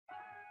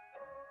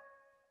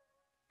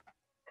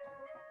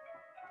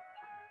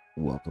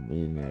Welcome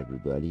in,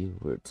 everybody.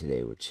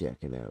 Today we're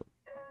checking out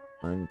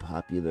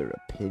unpopular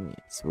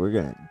opinions. We're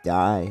gonna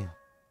die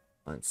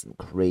on some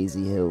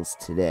crazy hills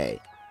today.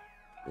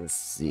 Let's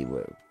see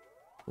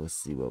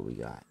what we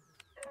got.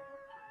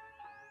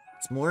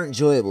 It's more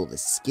enjoyable to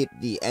skip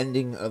the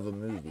ending of a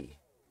movie.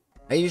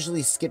 I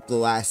usually skip the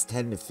last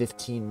 10 to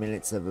 15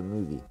 minutes of a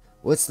movie.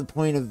 What's the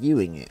point of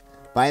viewing it?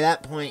 By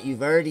that point,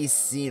 you've already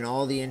seen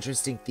all the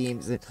interesting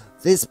themes, and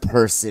this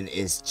person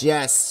is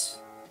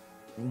just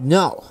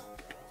no.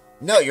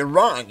 No, you're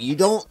wrong. You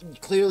don't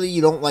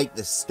like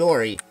the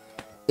story.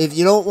 If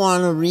you don't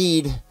want to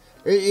read,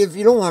 if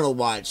you don't want to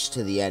watch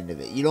to the end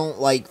of it, you don't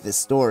like the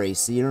story,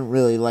 so you don't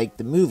really like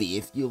the movie.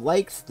 If you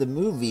liked the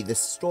movie, the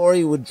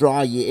story would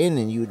draw you in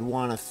and you'd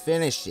want to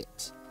finish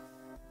it.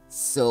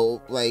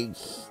 So, like,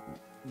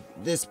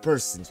 this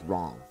person's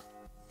wrong.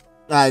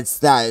 That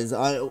is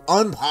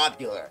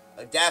unpopular.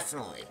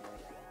 Definitely.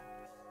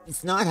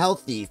 It's not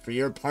healthy for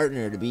your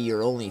partner to be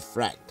your only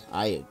friend.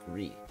 I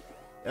agree.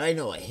 I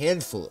know a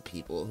handful of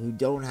people who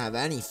don't have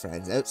any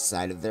friends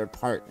outside of their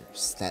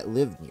partners that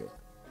live near them.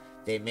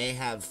 They may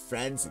have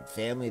friends and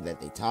family that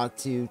they talk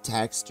to,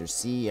 text, or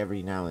see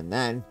every now and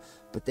then,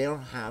 but they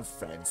don't have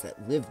friends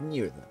that live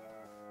near them.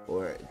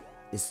 Or,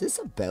 is this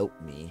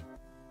about me?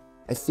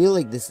 I feel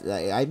like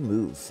I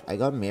moved. I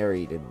got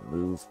married and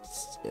moved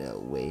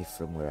away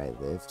from where I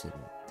lived,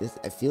 and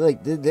I feel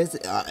like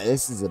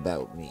this is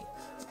about me.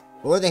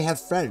 Or they have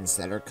friends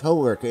that are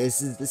coworkers.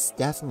 This is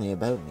definitely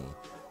about me.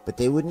 But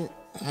they wouldn't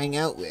hang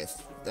out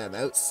with them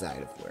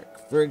outside of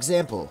work. For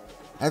example,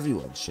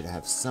 everyone should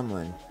have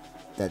someone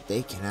that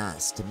they can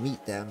ask to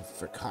meet them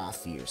for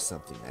coffee or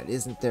something that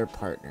isn't their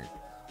partner.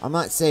 I'm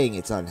not saying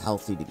it's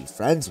unhealthy to be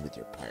friends with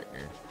your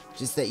partner,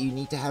 just that you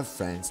need to have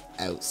friends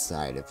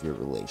outside of your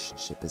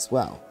relationship as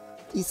well.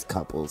 These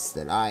couples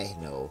that I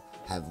know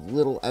have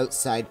little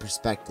outside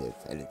perspective,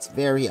 and it's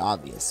very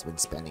obvious when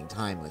spending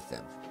time with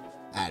them.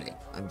 Adding,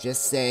 I'm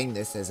just saying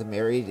this as a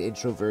married,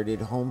 introverted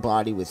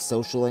homebody with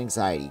social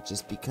anxiety.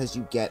 Just because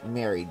you get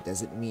married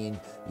doesn't mean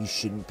you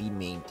shouldn't be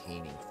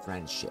maintaining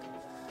friendship.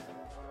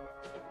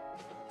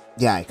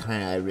 Yeah,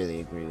 I really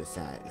agree with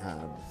that.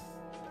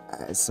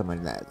 As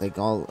someone that,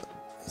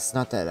 it's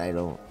not that I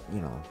don't,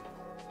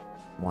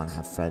 want to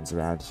have friends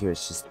around here.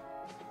 It's just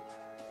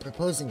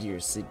proposing to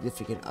your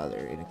significant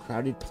other in a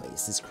crowded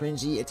place is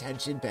cringy,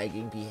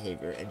 attention-begging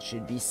behavior and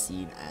should be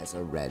seen as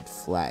a red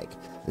flag.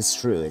 It's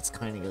true, it's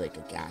kind of like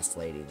a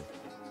gaslighting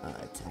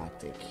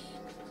tactic.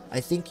 I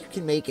think you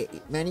can make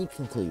many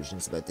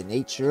conclusions about the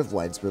nature of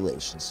one's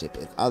relationship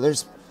if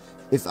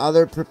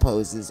other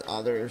proposes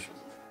other...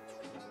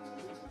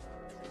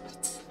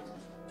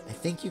 I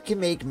think you can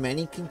make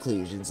many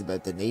conclusions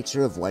about the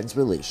nature of one's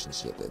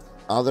relationship if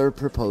other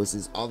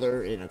proposes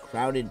other in a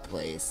crowded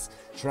place,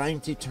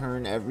 trying to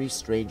turn every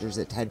stranger's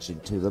attention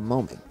to the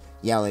moment,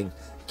 yelling,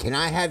 "Can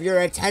I have your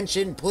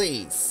attention,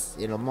 please?"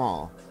 in a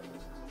mall.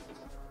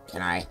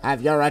 Can I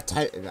have your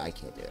attention? I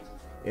can't do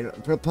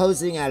it.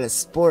 Proposing at a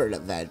sport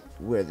event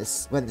when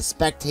the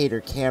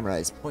spectator camera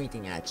is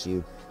pointing at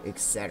you,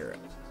 etc.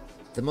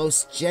 The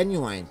most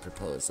genuine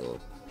proposal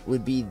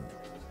would be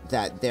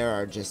that there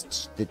are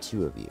just the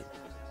two of you.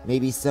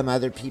 Maybe some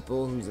other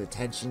people whose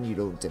attention you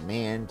don't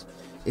demand.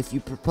 If you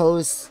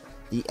propose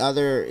the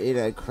other in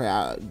a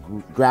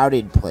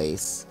crowded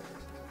place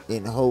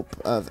in hope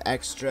of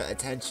extra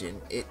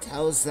attention, it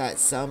tells that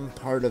some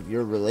part of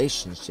your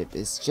relationship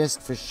is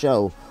just for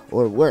show,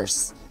 or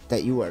worse,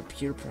 that you are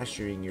peer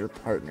pressuring your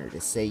partner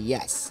to say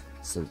yes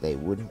so they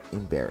wouldn't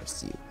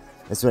embarrass you.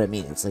 That's what I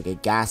mean. It's like a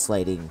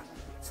gaslighting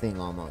thing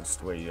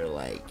almost, where you're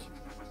like,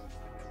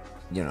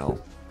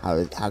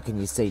 how can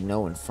you say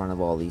no in front of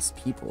all these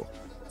people?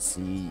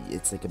 See,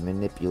 it's like a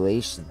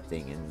manipulation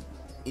thing, and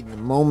in the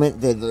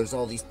moment that there's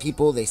all these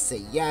people, they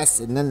say yes,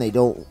 and then they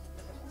don't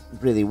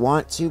really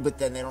want to, but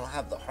then they don't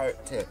have the heart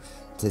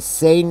to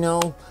say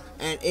no,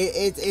 and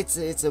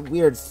it's a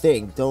weird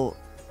thing.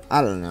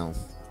 I don't know.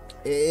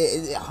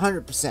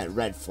 100%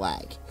 red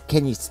flag.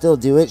 Can you still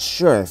do it?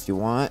 Sure, if you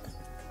want.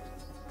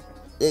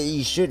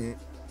 You shouldn't.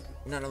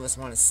 None of us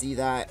want to see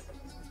that.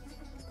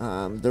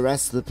 The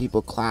rest of the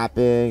people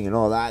clapping and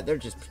all that, they're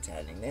just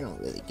pretending. They don't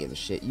really give a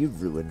shit.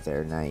 You've ruined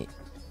their night.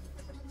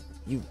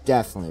 You've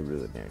definitely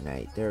ruined their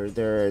night.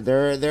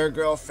 Their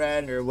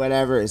girlfriend or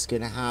whatever is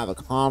gonna have a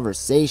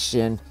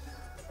conversation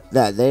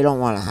that they don't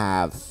want to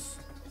have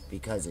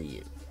because of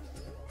you.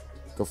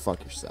 Go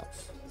fuck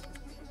yourself.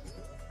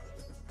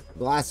 A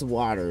glass of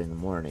water in the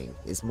morning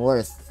is more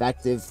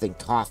effective than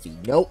coffee.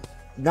 Nope.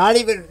 Not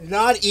even.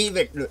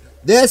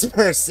 This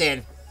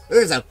person,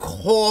 there's a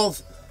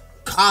cold,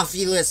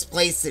 coffeeless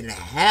place in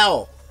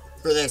hell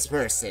for this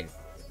person.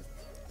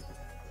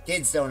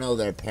 Kids don't owe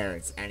their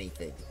parents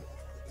anything.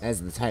 As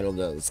the title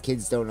goes,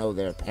 kids don't owe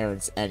their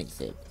parents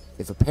anything.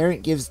 If a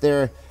parent gives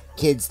their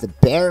kids the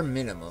bare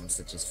minimum,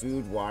 such as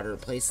food, water,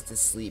 place to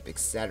sleep,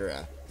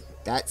 etc.,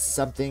 that's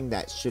something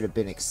that should have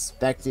been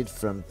expected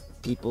from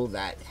people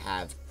that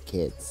have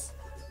kids.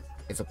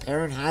 If a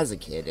parent has a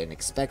kid and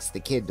expects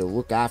the kid to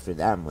look after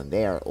them when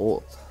they are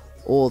old,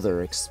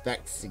 older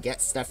expects to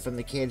get stuff from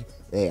the kid,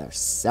 they are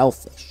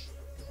selfish.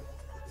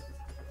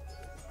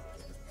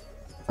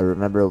 I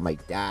remember my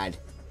dad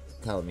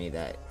telling me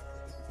that,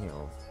 you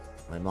know,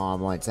 my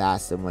mom once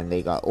asked them when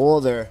they got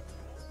older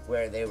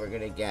where they were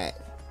going to get,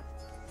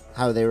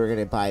 how they were going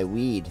to buy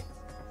weed.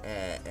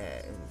 And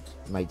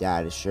my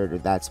dad assured her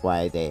that's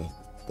why they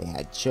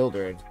had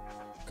children,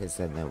 because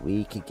then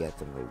we could get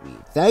them the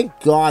weed. Thank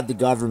God the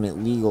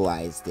government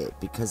legalized it,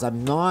 because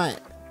I'm not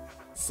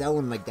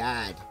selling my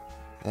dad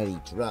any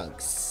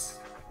drugs.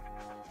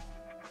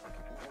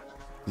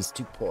 He's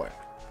too poor.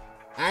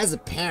 As a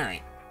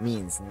parent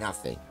means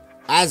nothing.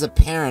 As a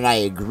parent, I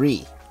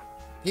agree.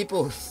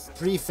 People with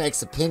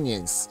prefix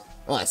opinions.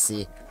 Oh,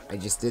 see, I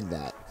just did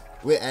that.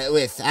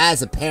 With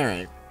as a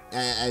parent,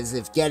 as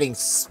if getting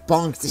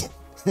spunked,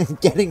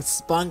 getting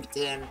spunked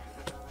in,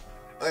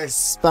 or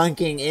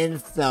spunking in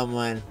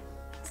someone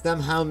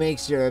somehow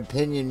makes your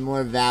opinion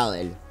more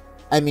valid.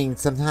 I mean,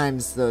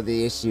 sometimes, though,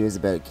 the issue is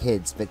about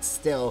kids, but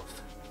still,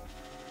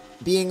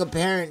 being a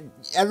parent,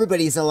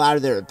 everybody's allowed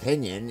their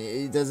opinion.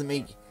 It doesn't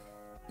make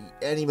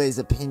anybody's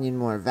opinion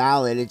more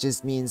valid. It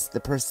just means the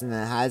person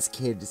that has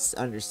kids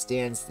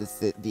understands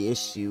the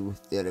issue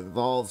that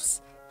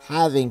involves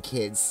having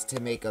kids to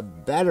make a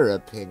better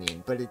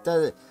opinion. But it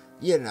doesn't,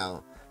 you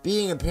know,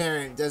 being a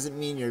parent doesn't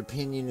mean your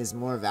opinion is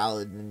more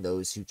valid than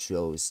those who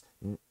choose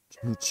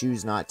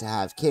not to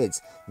have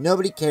kids.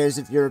 Nobody cares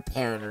if you're a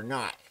parent or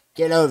not.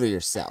 Get over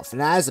yourself.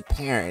 And as a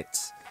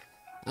parent,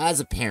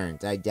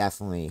 I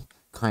definitely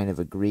kind of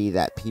agree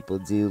that people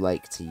do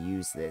like to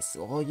use this,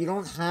 oh, you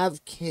don't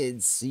have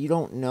kids, so you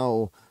don't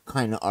know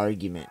kind of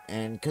argument.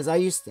 And because I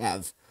used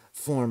to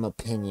form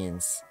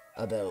opinions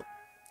about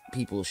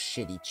people's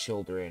shitty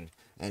children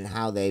and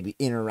how they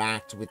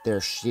interact with their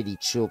shitty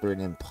children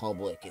in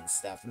public and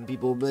stuff. And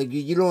people will be like,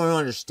 you don't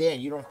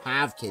understand, you don't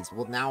have kids.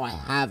 Well, now I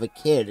have a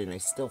kid and I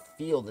still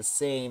feel the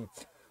same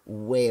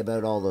way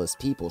about all those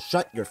people.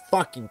 Shut your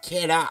fucking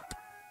kid up.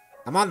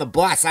 I'm on the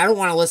bus. I don't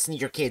want to listen to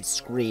your kids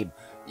scream.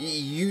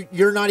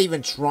 You're not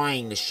even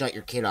trying to shut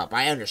your kid up.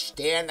 I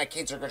understand that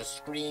kids are going to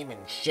scream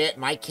and shit.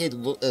 My kid a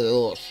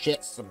little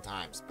shit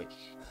sometimes, but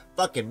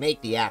fucking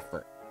make the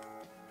effort.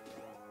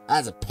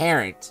 As a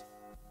parent,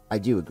 I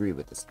do agree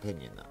with this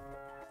opinion, though.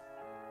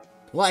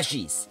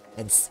 Plushies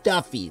and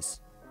stuffies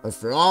are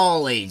for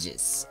all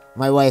ages.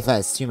 My wife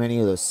has too many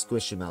of those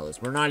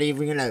squishamallows.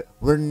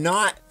 We're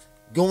not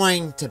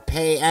going to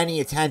pay any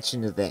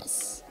attention to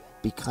this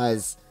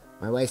because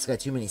my wife's got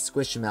too many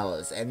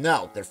squishamallows. And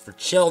no, they're for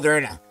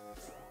children.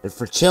 They're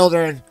for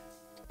children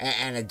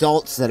and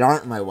adults that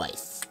aren't my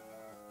wife.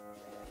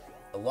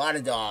 A lot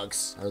of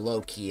dogs are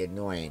low-key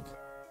annoying.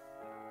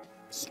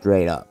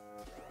 Straight up.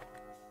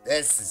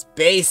 This is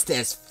based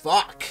as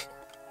fuck.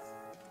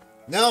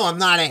 No, I'm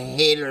not a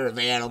hater of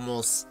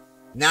animals.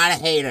 Not a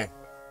hater.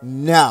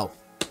 No.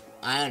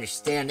 I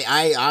understand.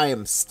 I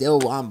am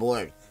still on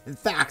board. In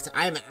fact,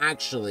 I'm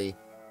actually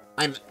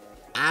an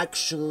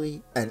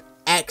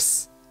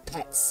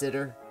ex-pet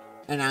sitter,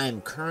 and I am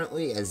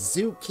currently a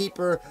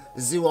zookeeper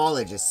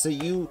zoologist. So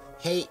you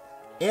hate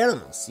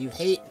animals. You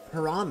hate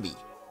Harambe.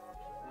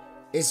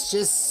 It's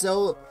just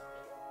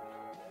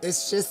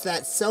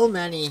that so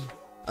many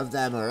of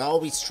them are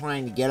always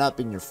trying to get up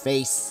in your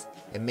face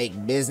and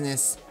make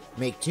business,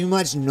 make too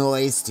much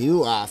noise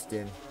too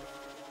often,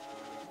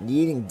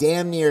 needing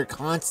damn near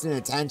constant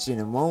attention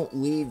and won't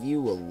leave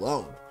you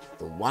alone.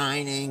 The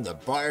whining, the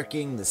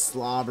barking, the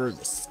slobber,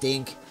 the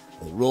stink.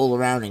 They roll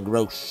around and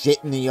grow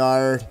shit in the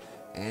yard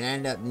and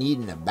end up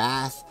needing a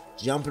bath,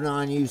 jumping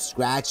on you,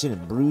 scratching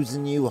and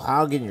bruising you,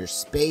 hogging your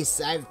space.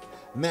 I've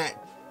met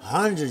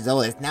hundreds.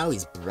 Oh, now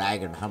he's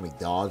bragging about how many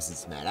dogs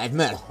he's met. I've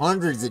met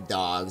hundreds of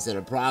dogs, and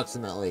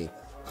approximately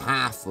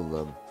half of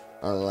them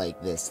are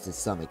like this to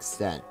some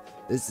extent.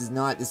 This is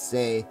not to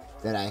say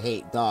that I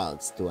hate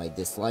dogs. Do I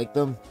dislike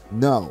them?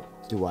 No.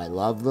 Do I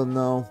love them,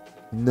 though?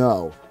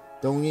 No.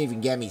 Don't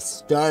even get me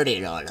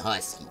started on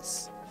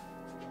huskies.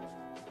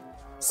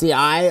 See,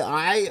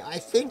 I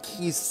think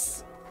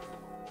he's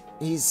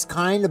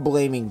kind of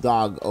blaming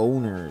dog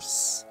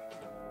owners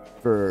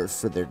for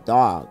their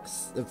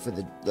dogs, for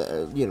the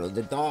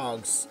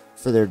dogs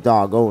for their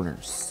dog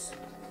owners.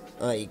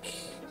 Like,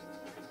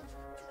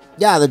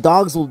 yeah, the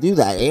dogs will do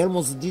that.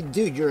 Animals will do.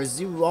 Dude, you're a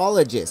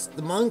zoologist.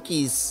 The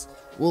monkeys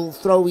will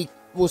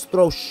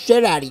throw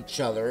shit at each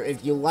other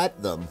if you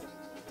let them.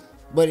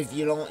 But if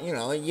you don't,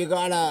 you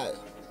gotta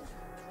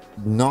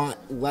not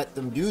let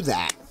them do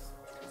that.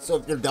 So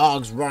if your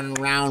dog's running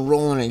around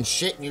rolling in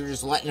shit and you're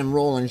just letting him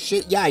roll in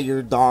shit, yeah,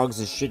 your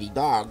dog's a shitty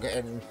dog.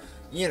 And,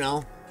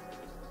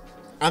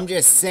 I'm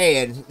just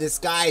saying, this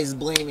guy is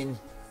blaming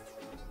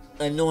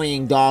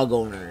annoying dog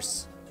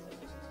owners.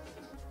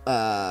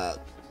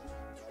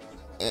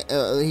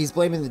 He's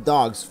blaming the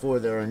dogs for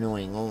their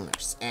annoying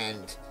owners.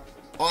 And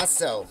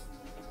also,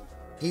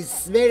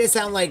 he's made it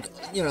sound like,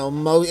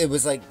 it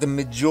was like the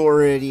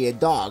majority of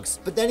dogs.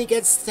 But then he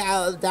gets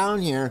down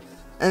here,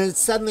 and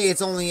suddenly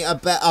it's only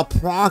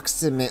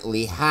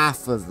approximately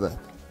half of them.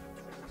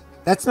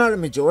 That's not a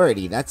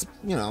majority. That's,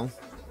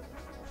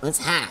 That's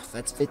half.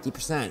 That's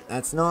 50%.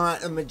 That's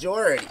not a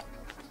majority.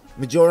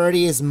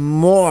 Majority is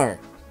more.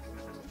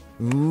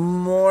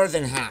 More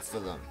than half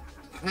of them.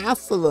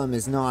 Half of them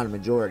is not a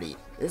majority.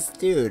 This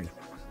dude,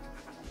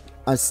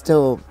 as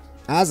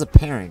a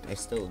parent, I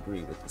still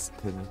agree with this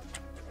opinion.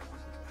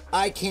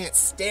 I can't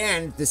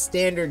stand the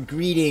standard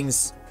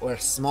greetings or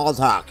small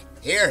talk.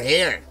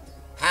 Here.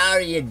 How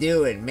are you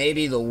doing?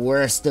 Maybe the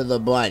worst of the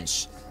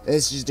bunch.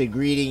 It's just a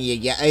greeting you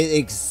get.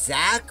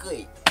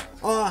 Exactly.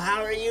 Oh,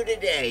 how are you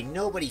today?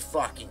 Nobody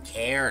fucking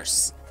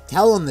cares.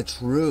 Tell them the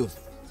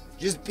truth.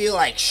 Just be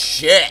like,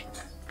 shit.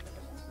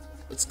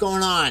 What's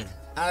going on?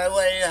 How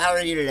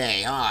are you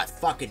today? Oh,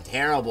 fucking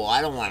terrible.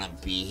 I don't want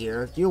to be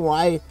here. Do you know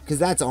why? Because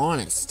that's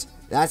honest.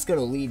 That's going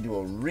to lead to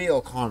a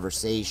real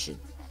conversation.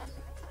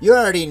 You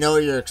already know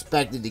you're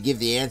expected to give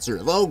the answer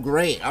of, oh,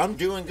 great, I'm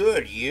doing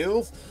good.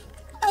 You?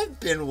 I've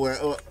been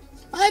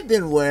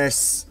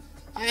worse.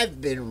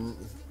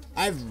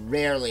 I've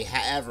rarely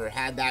ever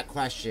had that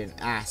question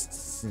asked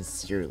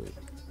sincerely.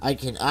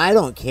 I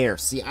don't care.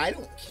 See, I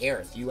don't care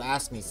if you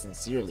ask me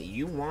sincerely.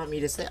 You want me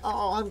to say,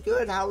 oh, I'm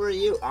good, how are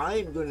you?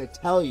 I'm gonna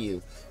tell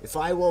you. If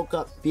I woke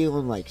up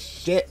feeling like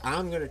shit,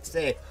 I'm gonna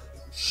say,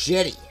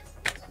 shitty.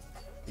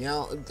 You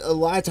know, a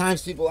lot of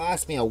times people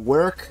ask me at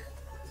work,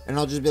 and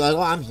I'll just be like,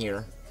 oh, I'm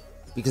here.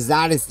 Because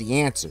that is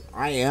the answer.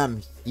 I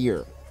am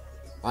here.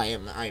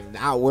 I'm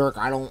at work.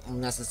 I don't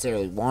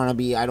necessarily want to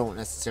be. I don't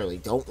necessarily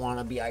don't want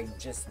to be. I'm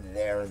just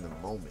there in the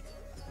moment.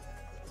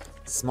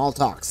 Small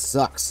talk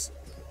sucks.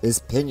 This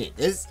opinion,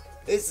 this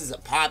is a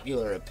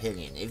popular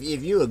opinion.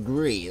 If you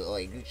agree,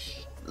 like,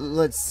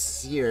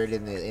 let's hear it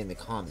in the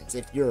comments.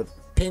 If your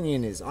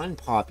opinion is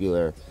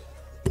unpopular,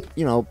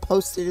 you know,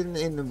 post it in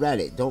the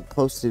Reddit. Don't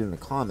post it in the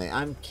comment.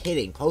 I'm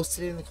kidding. Post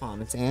it in the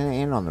comments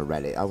and on the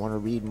Reddit. I want to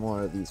read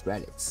more of these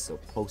Reddits, so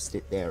post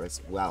it there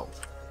as well.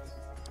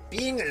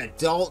 Being an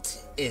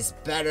adult is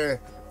better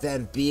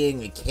than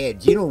being a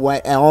kid. You know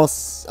what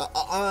else?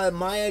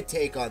 My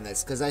take on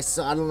this, because I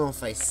don't know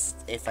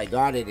if I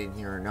got it in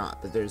here or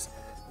not, but there's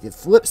the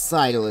flip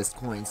side of this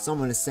coin.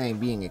 Someone is saying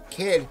being a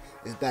kid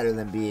is better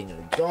than being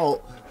an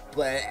adult,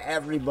 but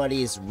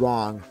everybody is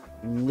wrong.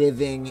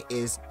 Living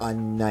is a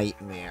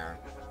nightmare.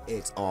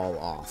 It's all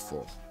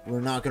awful.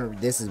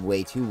 This is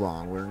way too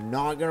long. We're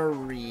not gonna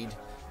read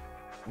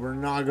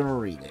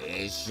it.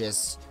 It's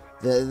just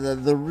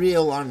the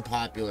real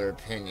unpopular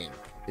opinion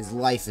is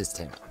life is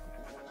terrible.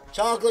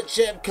 Chocolate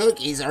chip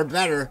cookies are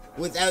better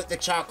without the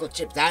chocolate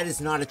chip. That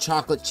is not a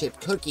chocolate chip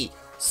cookie.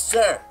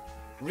 Sir,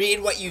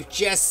 read what you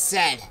just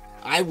said.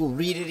 I will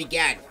read it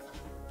again.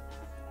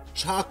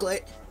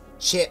 Chocolate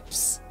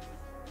chips.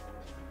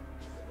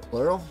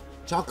 Plural?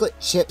 Chocolate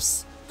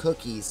chips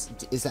cookies.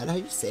 Is that how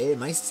you say it?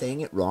 Am I saying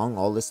it wrong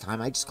all this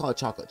time? I just call it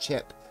chocolate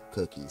chip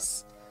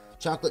cookies.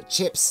 Chocolate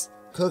chips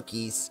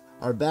cookies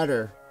are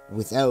better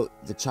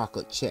without the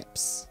chocolate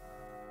chips.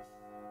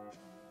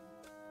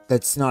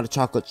 That's not a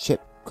chocolate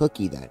chip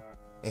cookie then.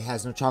 It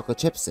has no chocolate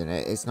chips in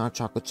it. It's not a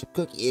chocolate chip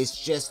cookie. It's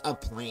just a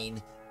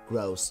plain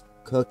gross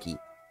cookie.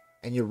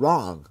 And you're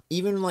wrong.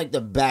 Even like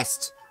the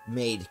best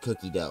made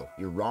cookie dough.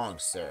 You're wrong,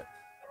 sir.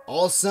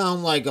 I'll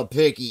sound like a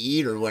picky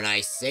eater when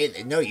I say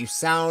that. No, you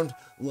sound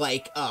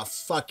like a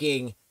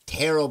fucking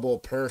terrible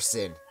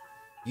person.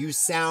 You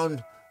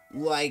sound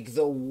like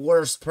the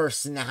worst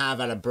person to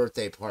have at a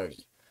birthday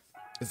party.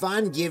 If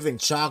I'm given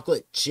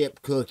chocolate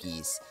chip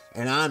cookies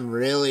and I'm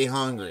really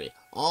hungry,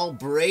 I'll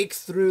break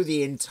through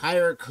the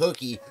entire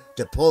cookie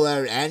to pull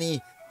out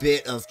any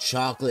bit of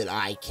chocolate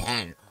I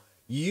can.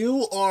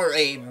 You are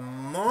a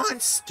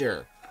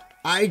monster.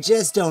 I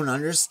just don't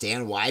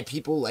understand why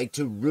people like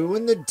to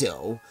ruin the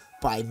dough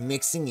by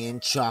mixing in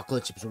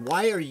chocolate chips.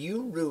 Why are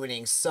you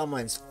ruining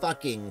someone's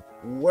fucking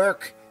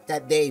work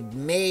that they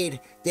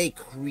made? They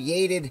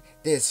created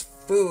this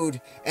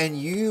food and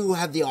you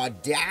have the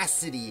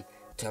audacity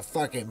to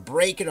fucking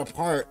break it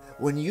apart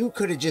when you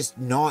could have just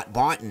not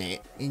bought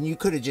it and you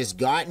could have just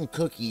gotten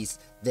cookies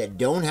that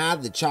don't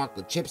have the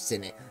chocolate chips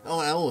in it.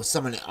 Oh,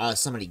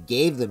 somebody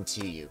gave them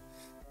to you.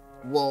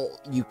 Well,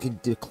 you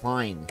could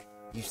decline.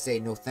 You say,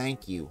 no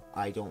thank you,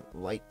 I don't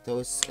like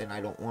those and I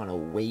don't want to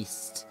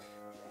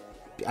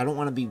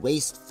be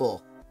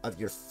wasteful of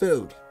your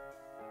food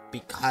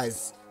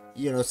because,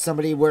 you know,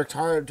 somebody worked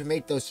hard to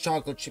make those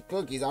chocolate chip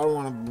cookies. I don't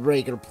want to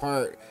break it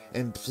apart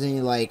and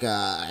be like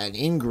an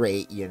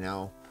ingrate, you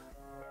know.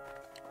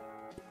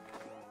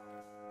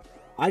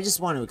 I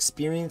just want to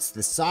experience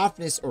the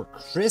softness or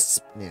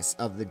crispness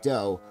of the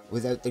dough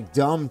without the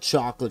dumb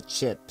chocolate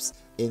chips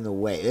in the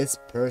way. This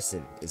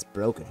person is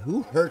broken.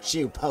 Who hurt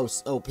you,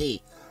 post-OP?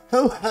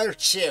 Who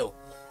hurt you?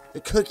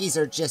 The cookies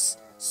are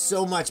just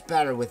so much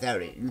better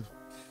without it.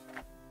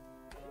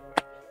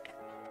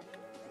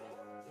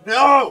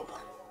 No!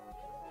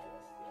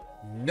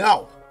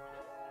 No!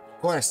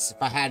 Of course,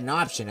 if I had an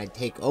option, I'd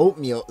take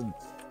oatmeal.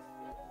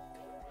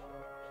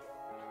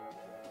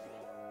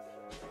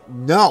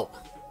 No!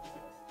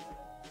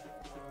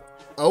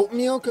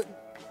 Oatmeal?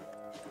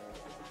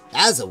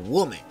 As a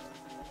woman,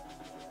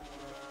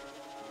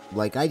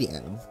 like I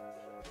am,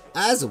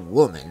 as a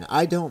woman,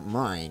 I don't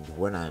mind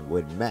when I'm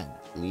with men.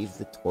 leave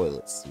the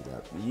toilet seat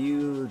up.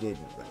 You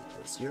didn't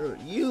write this.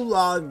 You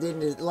logged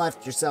in,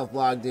 left yourself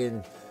logged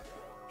in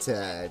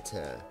to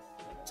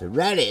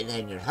Reddit,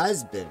 and your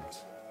husband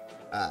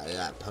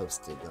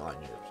posted on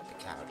your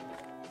account.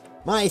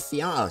 My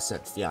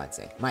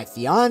fiance. My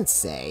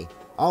fiance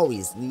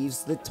always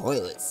leaves the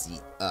toilet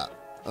seat up,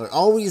 or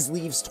always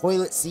leaves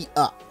toilet seat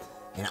up,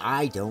 and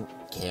I don't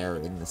care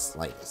in the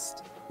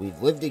slightest.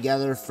 We've lived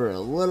together for a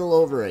little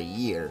over a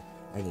year,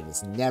 and it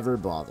has never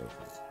bothered me.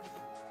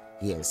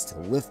 He has to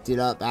lift it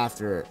up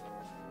after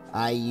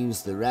I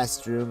use the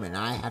restroom, and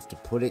I have to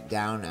put it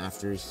down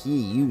after he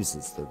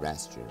uses the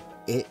restroom.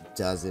 It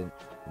doesn't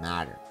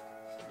matter.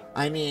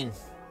 I mean,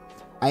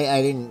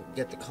 I didn't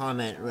get the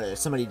comment.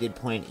 Somebody did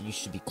point you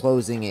should be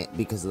closing it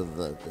because of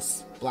the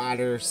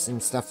splatters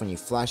and stuff when you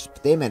flush,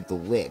 but they meant the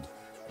lid.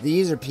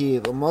 These are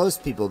people,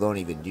 most people don't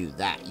even do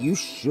that. You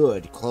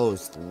should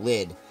close the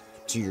lid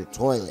to your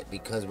toilet,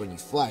 because when you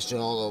flush,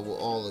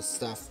 all the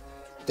stuff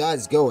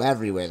does go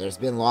everywhere. There's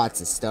been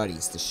lots of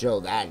studies to show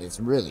that. It's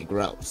really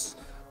gross.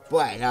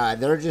 But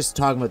they're just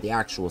talking about the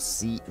actual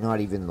seat, not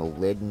even the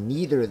lid.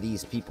 Neither of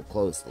these people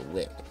close the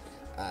lid.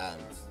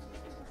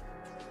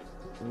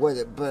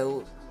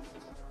 But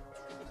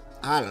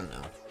I don't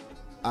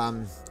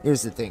know.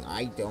 Here's the thing.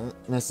 I don't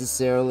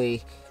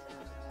necessarily.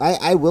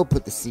 I will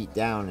put the seat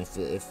down if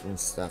and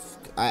stuff.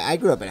 I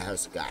grew up in a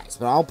house of guys,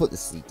 but I'll put the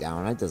seat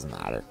down. It doesn't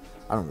matter.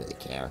 I don't really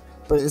care.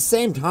 But at the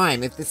same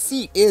time, if the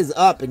seat is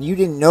up and you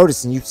didn't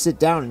notice and you sit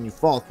down and you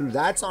fall through,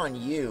 that's on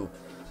you.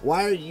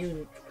 Why are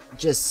you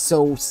just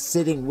so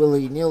sitting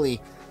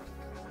willy-nilly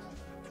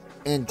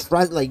and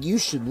trust? Like, you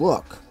should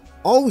look.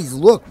 Always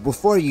look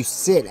before you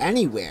sit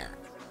anywhere.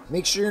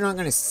 Make sure you're not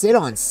going to sit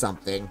on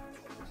something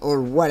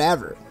or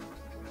whatever.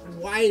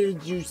 Why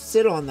did you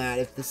sit on that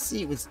if the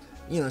seat was,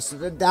 you know, so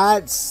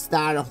that's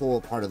a whole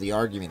part of the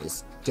argument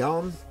is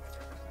dumb.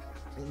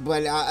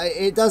 But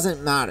it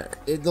doesn't matter.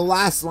 The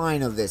last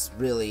line of this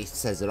really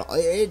says it all.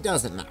 It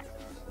doesn't matter.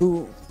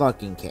 Who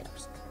fucking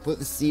cares? Put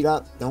the seat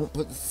up. Don't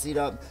put the seat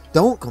up.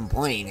 Don't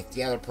complain if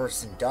the other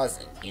person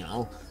doesn't, you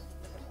know.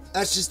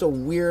 That's just a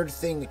weird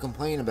thing to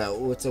complain about.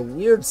 It's a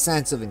weird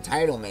sense of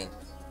entitlement.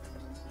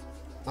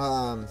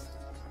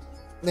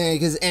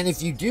 Because, and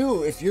if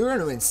you're going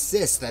to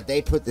insist that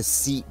they put the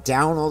seat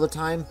down all the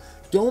time,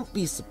 don't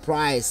be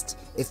surprised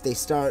if they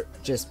start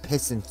just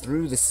pissing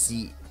through the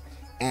seat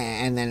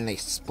and then they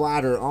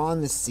splatter on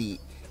the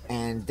seat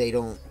and they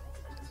don't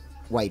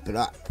wipe it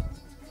up.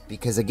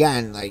 Because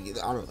again, like,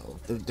 I don't know,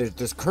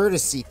 there's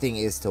courtesy thing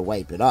is to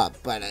wipe it up,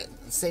 but at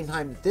the same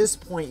time, at this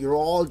point, you're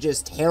all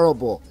just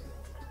terrible.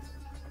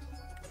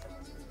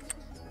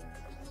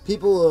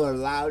 People are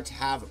allowed to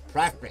have a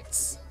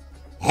preference.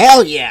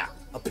 Hell yeah!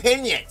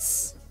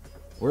 Opinions!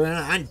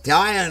 I'm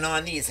dying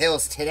on these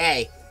hills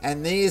today,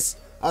 and these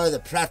are the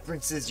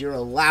preferences you're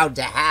allowed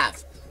to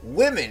have.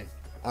 Women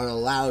are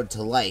allowed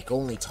to like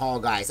only tall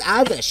guys.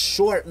 I'm a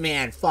short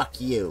man, fuck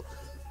you.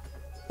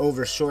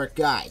 Over short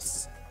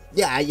guys.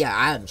 Yeah,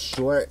 I'm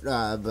short,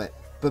 but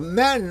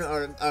men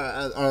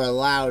are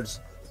allowed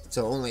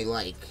to only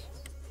like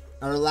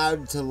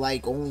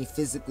only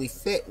physically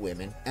fit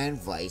women,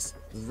 and vice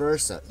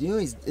versa. You know,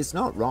 it's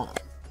not wrong.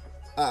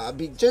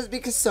 Just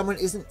because someone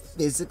isn't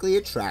physically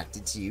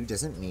attracted to you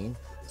doesn't mean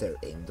they're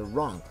in the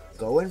wrong.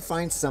 Go and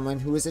find someone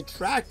who is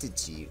attracted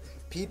to you.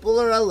 People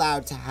are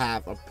allowed to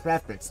have a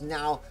preference.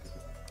 Now,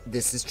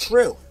 this is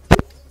true.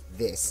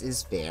 This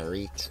is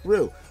very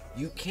true.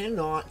 You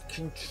cannot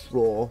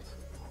control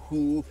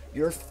who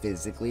you're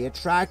physically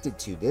attracted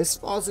to. This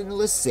falls into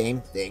the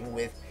same thing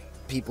with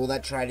people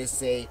that try to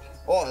say,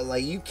 oh,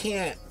 like, you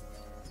can't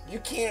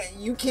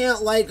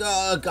like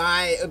a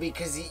guy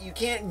because you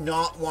can't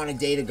not want to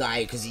date a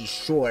guy because he's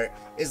short.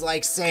 Is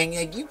like saying,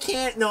 like, you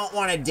can't not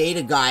want to date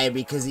a guy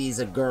because he's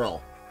a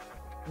girl.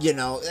 You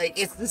know, like,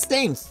 it's the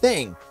same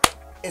thing.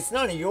 It's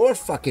none of your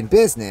fucking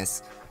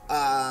business.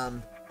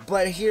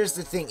 But here's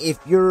the thing. If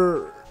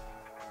your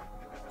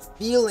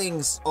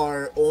feelings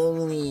are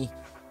only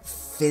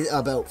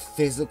about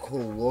physical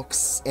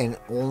looks and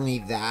only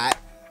that,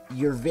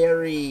 you're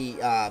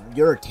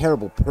a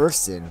terrible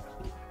person.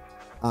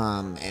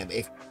 And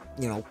if,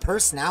 you know,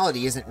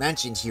 personality isn't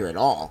mentioned here at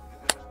all.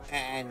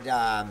 And,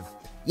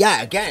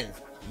 yeah, again,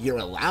 you're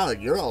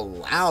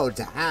allowed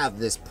to have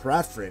this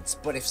preference,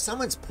 but if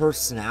someone's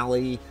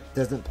personality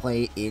doesn't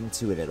play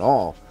into it at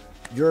all,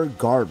 you're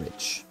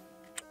garbage.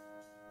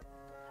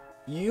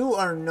 You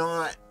are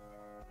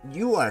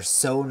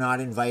so not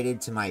invited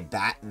to my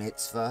bat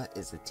mitzvah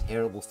is a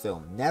terrible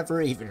film.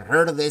 Never even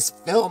heard of this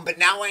film, but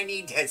now I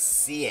need to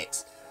see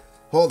it.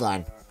 Hold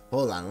on,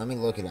 let me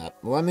look it up.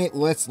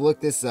 Let's look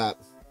this up.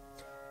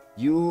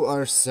 You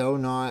are so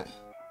not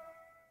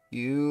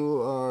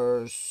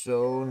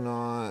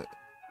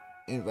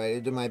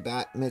invited to my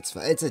bat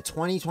mitzvah. It's a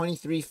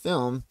 2023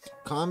 film,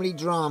 comedy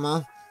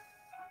drama,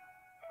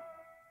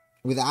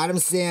 with Adam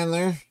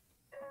Sandler.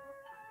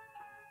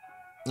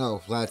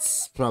 Oh,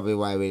 that's probably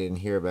why we didn't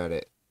hear about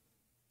it.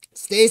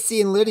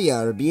 Stacy and Lydia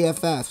are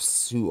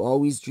BFFs who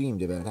always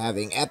dreamed about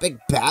having epic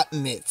bat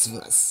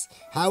mitzvahs.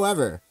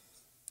 However,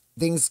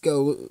 things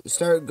go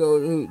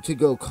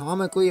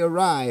comically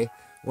awry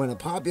when a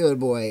popular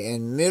boy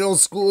in middle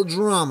school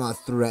drama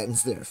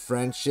threatens their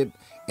friendship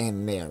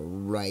and their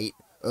rite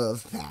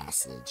of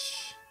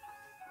passage.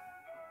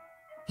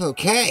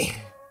 Okay.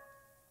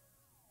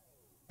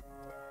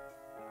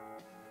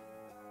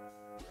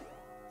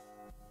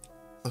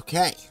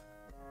 Okay.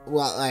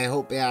 Well, I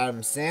hope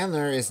Adam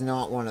Sandler is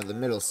not one of the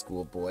middle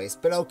school boys,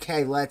 but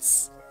okay,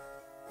 let's...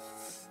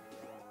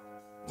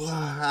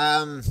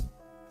 I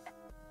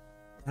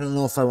don't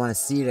know if I want to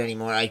see it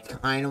anymore. I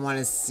kind of want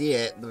to see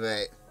it,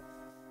 but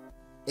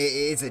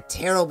it's a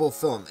terrible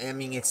film. I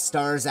mean, it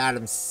stars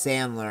Adam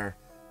Sandler.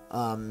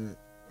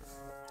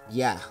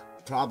 Yeah,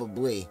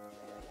 probably.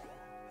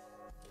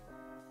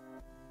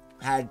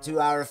 Had a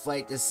 2-hour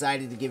flight,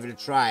 decided to give it a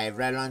try. I've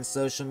read on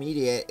social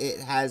media, it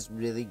has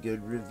really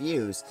good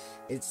reviews.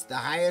 It's the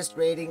highest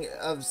rating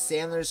of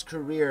Sandler's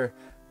career,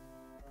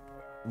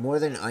 more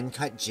than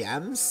Uncut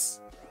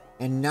Gems,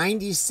 and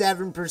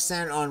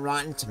 97% on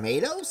Rotten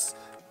Tomatoes?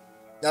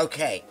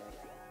 Okay.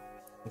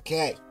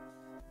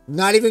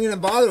 Not even gonna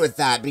bother with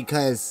that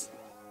because,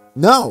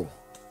 no.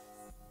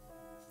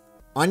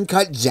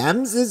 Uncut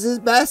Gems is his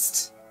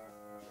best?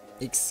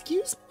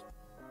 Excuse me?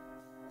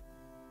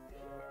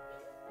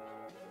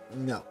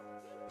 No.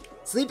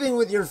 Sleeping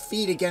with your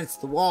feet against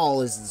the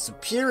wall is the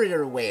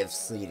superior way of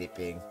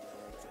sleeping.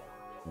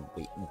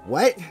 Wait,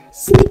 what?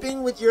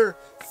 Sleeping with your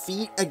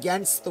feet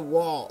against the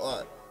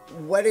wall.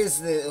 What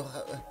is the...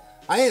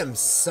 I am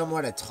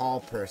somewhat a tall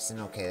person.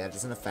 Okay, that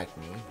doesn't affect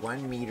me.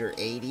 1 meter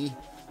 80.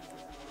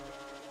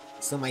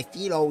 So my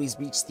feet always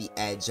reach the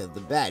edge of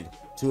the bed.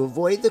 To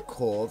avoid the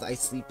cold, I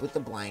sleep with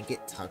the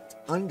blanket tucked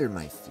under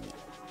my feet.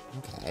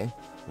 Okay.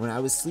 When I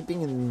was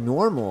sleeping in the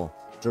normal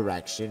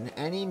direction,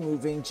 any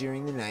moving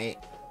during the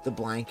night, the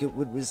blanket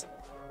would result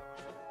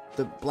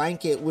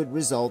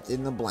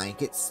in the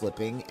blanket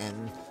slipping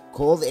and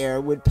cold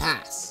air would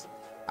pass.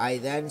 I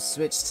then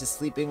switched to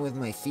sleeping with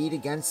my feet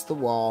against the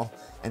wall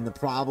and the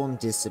problem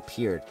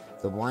disappeared.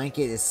 The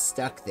blanket is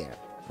stuck there.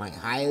 My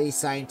highly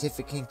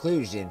scientific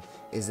conclusion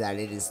is that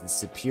it is the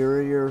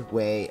superior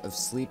way of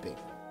sleeping.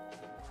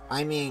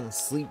 I mean,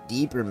 sleep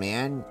deeper,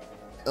 man.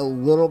 A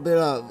little bit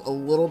of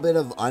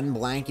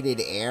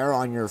unblanketed air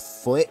on your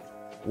foot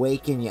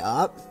waking you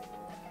up.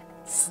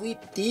 Sleep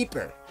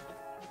deeper.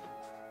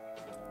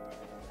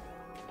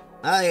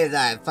 Oh,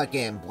 that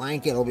fucking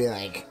blanket will be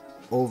like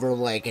over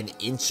like an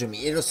inch of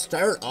me. It'll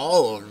start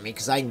all over me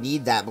because I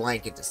need that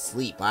blanket to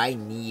sleep. I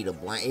need a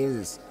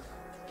blanket.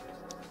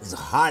 It's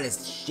hot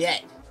as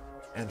shit.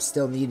 I'm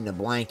still needing a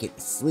blanket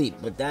to sleep.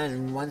 But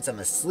then once I'm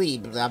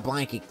asleep, that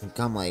blanket can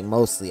come like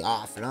mostly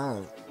off and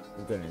I'm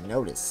gonna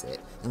notice it.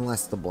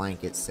 Unless the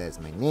blanket says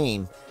my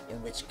name,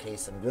 in which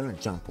case I'm gonna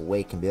jump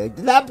awake and be like,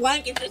 did that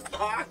blanket just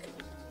talk?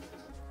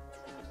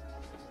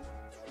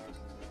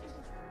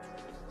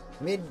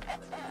 Mid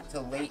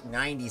to late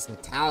 90s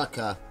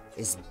Metallica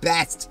is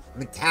best.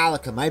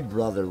 Metallica, my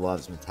brother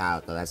loves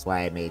Metallica. That's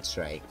why I made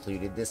sure I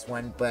included this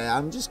one. But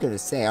I'm just gonna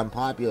say,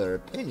 unpopular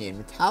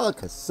opinion,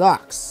 Metallica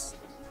sucks.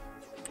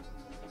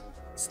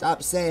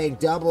 Stop saying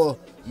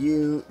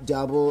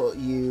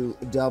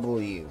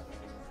WWW.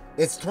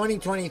 It's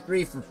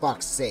 2023 for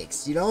fuck's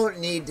sakes. You don't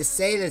need to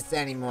say this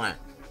anymore.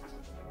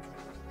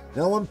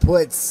 No one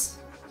puts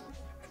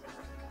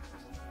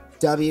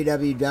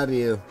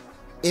www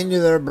into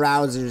their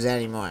browsers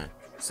anymore.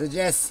 So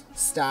just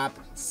stop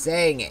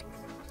saying it.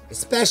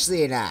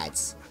 Especially in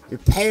ads. You're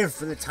paying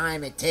for the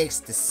time it takes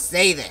to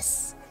say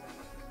this.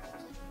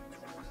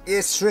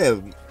 It's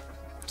true.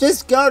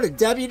 Just go to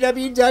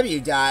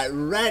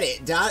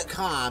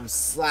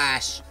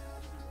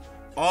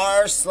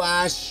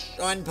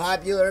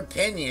www.reddit.com/r/unpopular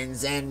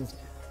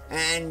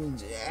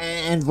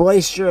and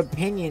voice your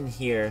opinion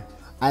here.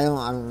 I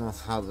don't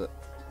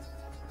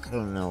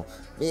know.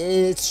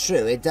 It's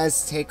true. It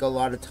does take a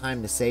lot of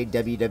time to say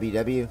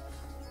www.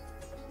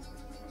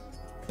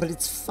 But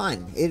it's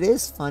fun. It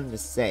is fun to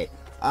say.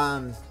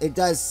 It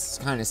does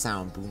kind of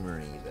sound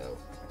boomery though.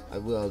 I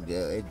will do.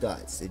 It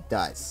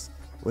does.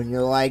 When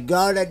you're like,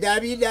 go to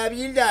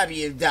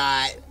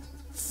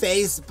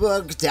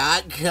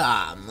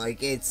www.facebook.com.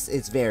 Like,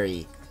 it's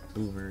very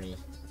boomery.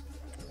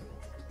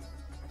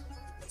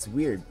 It's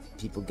weird.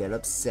 People get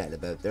upset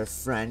about their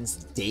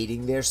friends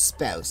dating their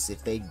spouse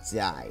if they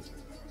died.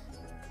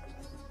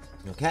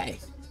 Okay.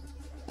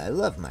 I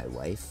love my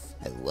wife.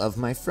 I love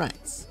my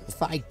friends.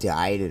 If I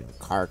died in a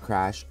car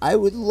crash, I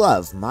would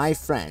love my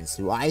friends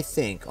who I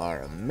think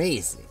are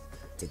amazing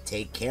to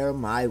take care of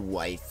my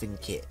wife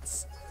and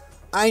kids.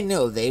 I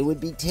know they would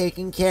be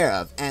taken care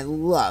of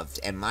and loved,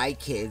 and my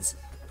kids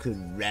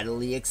could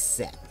readily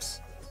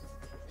accept.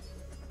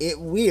 It's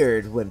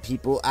weird when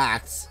people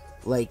act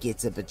like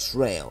it's a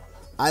betrayal.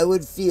 I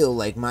would feel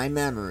like my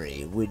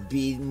memory would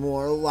be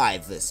more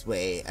alive this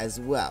way as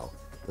well.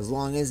 As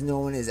long as no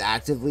one is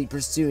actively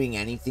pursuing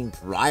anything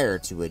prior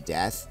to a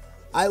death,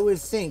 I would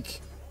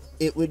think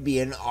it would be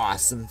an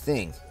awesome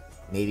thing.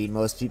 Maybe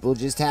most people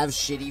just have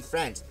shitty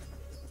friends.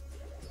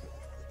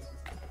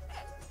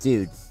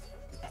 Dude.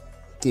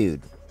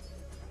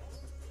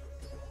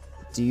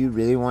 do you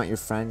really want your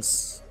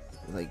friends,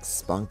 like,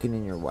 spunking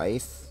in your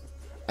wife?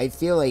 I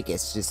feel like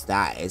it's just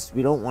that.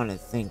 We don't want to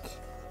think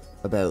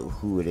about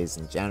who it is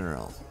in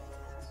general.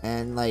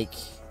 And, like,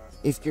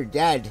 if you're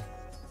dead,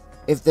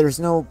 if there's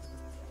no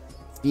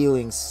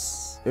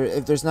feelings, or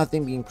if there's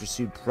nothing being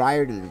pursued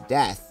prior to the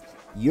death,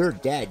 you're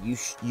dead.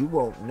 You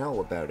won't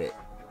know about it.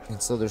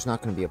 And so there's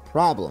not going to be a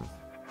problem.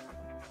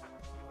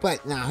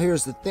 But now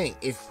here's the thing.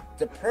 If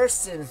the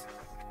person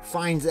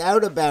finds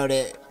out about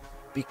it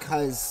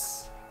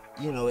because,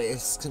 you know,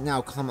 it's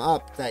now come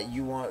up that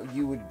you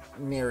would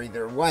marry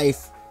their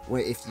wife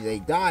if they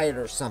died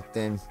or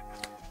something,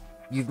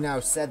 you've now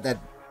said that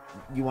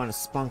you want to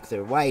spunk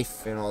their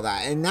wife and all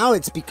that, and now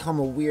it's become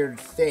a weird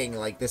thing.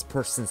 Like, this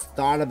person's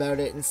thought about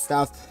it and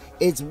stuff.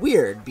 It's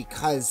weird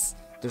because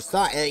there's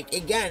thought, like,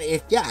 again,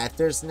 if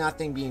there's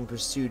nothing being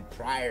pursued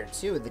prior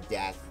to the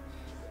death,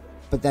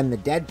 but then the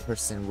dead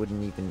person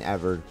wouldn't even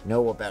ever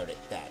know about it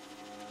then.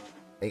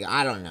 Like,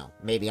 I don't know,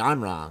 maybe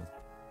I'm wrong,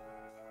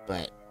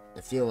 but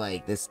I feel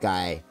like this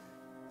guy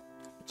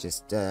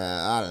just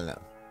I don't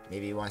know,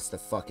 maybe he wants to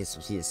fuck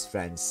his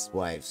friends'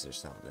 wives or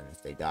something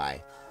if they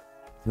die.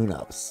 Who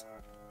knows?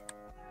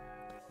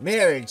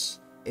 Marriage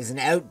is an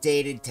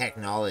outdated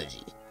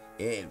technology.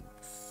 It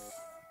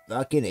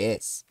fucking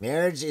is.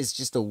 Marriage is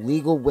just a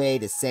legal way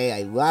to say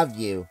I love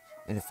you,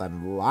 and if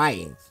I'm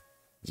lying,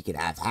 you can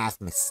have half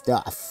my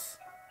stuff.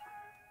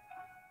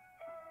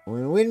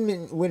 When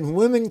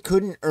women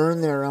couldn't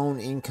earn their own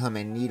income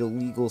and need a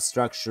legal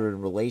structure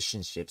in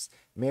relationships,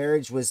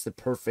 marriage was the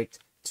perfect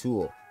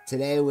tool.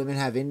 Today, women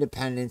have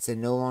independence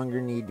and no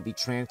longer need to be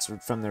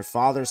transferred from their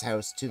father's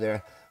house to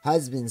their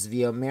husband's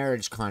via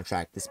marriage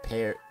contract. This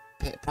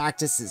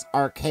practice is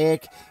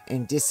archaic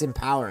and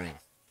disempowering.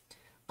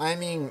 I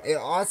mean, it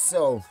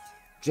also,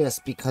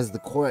 just because the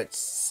court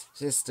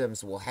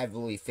systems will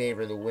heavily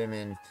favor the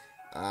women,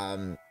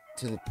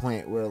 to the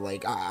point where,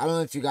 like, I don't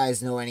know if you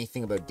guys know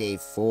anything about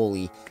Dave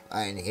Foley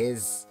and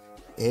his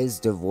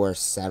divorce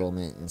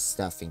settlement and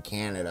stuff in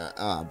Canada,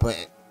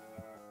 but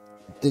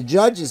the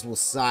judges will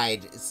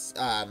side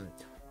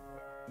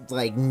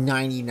like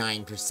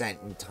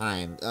 99% in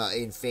time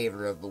in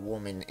favor of the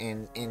woman,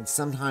 and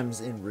sometimes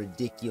in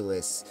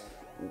ridiculous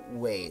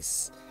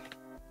ways.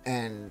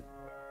 And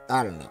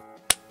I don't know,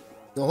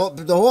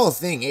 the whole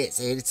thing is,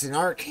 it's an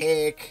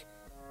archaic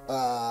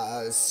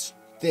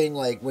thing,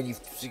 like,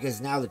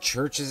 because now the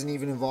church isn't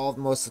even involved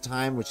most of the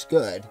time, which is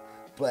good,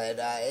 but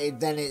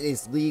then it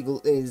is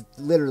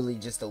literally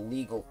just a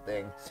legal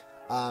thing.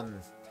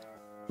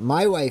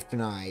 My wife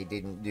and I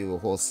didn't do a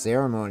whole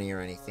ceremony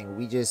or anything.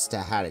 We just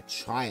had a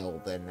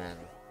child, and then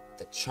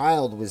the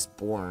child was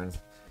born.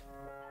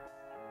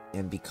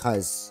 And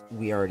because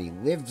we already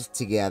lived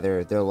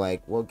together, they're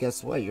like, well,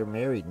 guess what? You're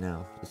married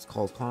now. It's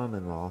called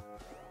common law.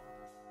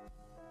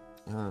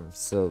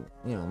 So,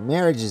 you know,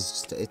 marriage is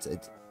just,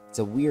 it's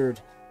a weird,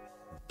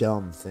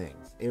 dumb thing.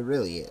 It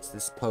really is.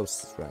 This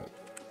post is right.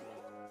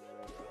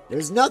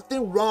 There's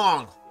nothing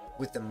wrong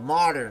with the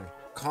modern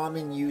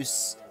common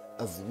use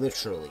of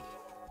literally.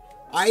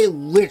 I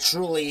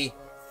literally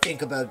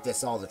think about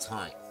this all the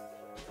time.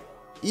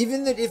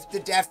 Even that if the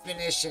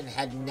definition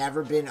had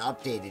never been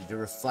updated to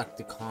reflect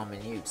the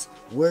common use,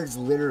 words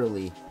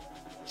literally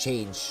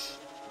change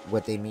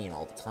what they mean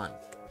all the time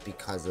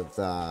because of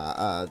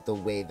the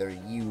way they're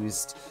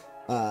used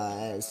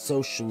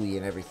socially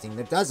and everything.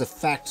 That does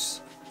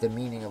affect the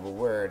meaning of a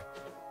word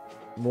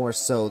more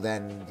so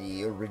than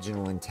the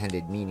original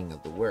intended meaning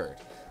of the word.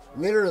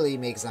 Literally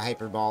makes a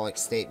hyperbolic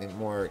statement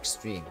more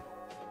extreme.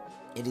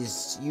 It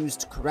is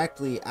used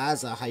correctly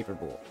as a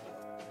hyperbole.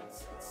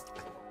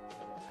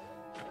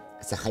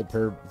 It's a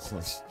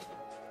hyperbole.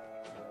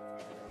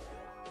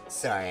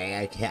 Sorry,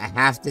 I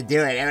have to do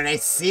it. And when I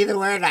see the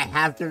word, I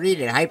have to read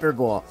it.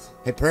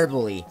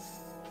 Hyperbole.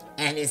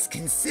 And is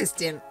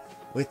consistent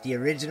with the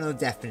original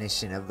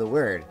definition of the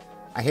word.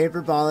 A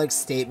hyperbolic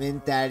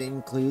statement that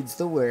includes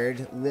the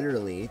word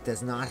literally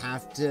does not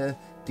have to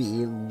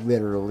be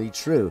literally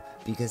true,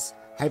 because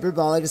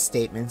hyperbolic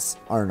statements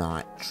are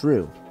not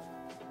true.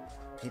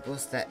 People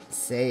that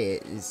say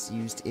it is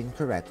used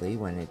incorrectly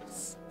when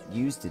it's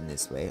used in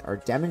this way are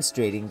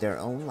demonstrating their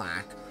own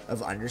lack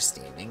of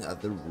understanding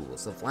of the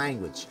rules of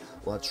language,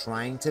 while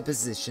trying to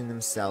position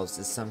themselves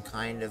as some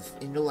kind of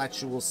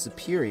intellectual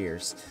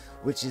superiors,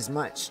 which is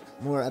much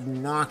more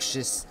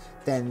obnoxious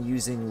than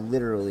using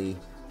literally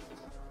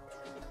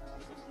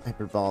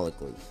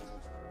hyperbolically.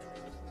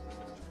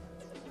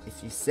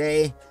 If you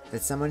say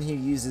that someone who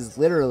uses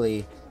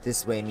literally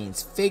this way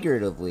means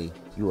figuratively,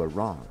 you are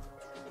wrong.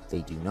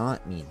 They do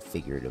not mean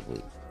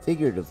figuratively.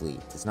 Figuratively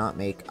does not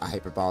make a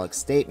hyperbolic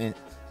statement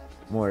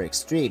more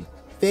extreme.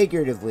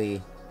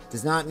 Figuratively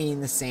does not mean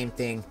the same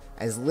thing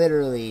as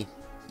literally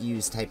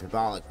used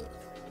hyperbolically.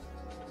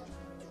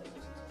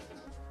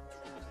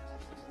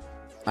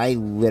 I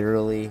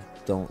literally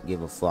don't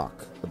give a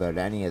fuck about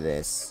any of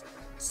this.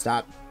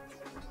 Stop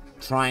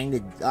trying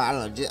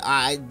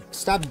to,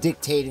 stop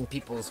dictating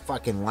people's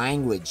fucking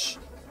language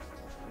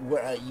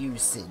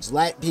usage.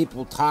 Let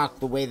people talk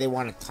the way they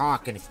want to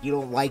talk, and if you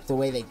don't like the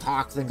way they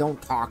talk, then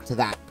don't talk to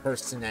that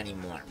person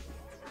anymore.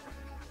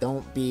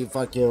 Don't be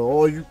fucking,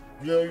 oh, you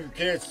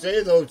can't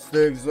say those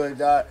things like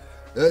that.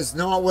 That's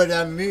not what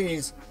that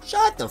means.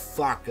 Shut the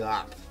fuck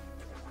up.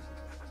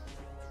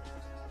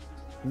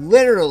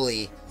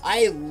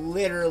 I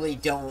literally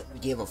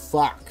don't give a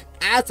fuck.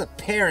 As a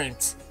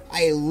parent,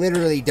 I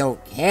literally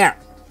don't care.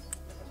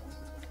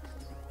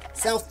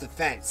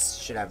 Self-defense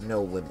should have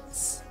no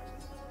limits.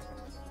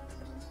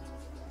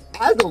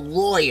 As a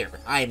lawyer,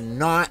 I'm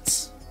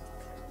not.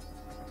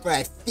 But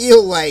I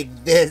feel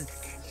like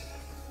this...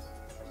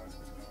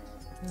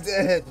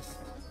 The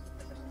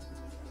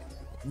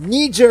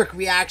knee-jerk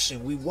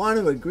reaction, we want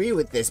to agree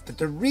with this, but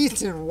the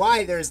reason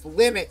why there's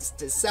limits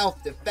to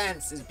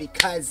self-defense is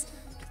because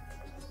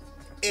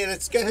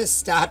it's gonna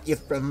stop you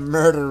from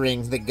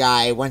murdering the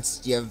guy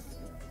once you've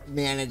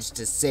managed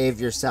to save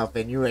yourself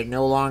and you are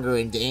no longer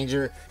in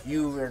danger.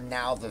 You are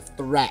now the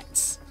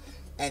threat.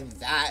 And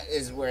that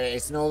is where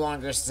it's no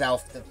longer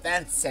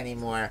self-defense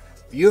anymore.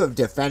 You have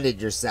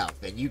defended yourself,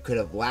 and you could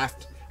have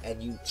left,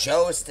 and you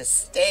chose to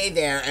stay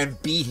there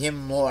and beat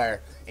him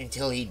more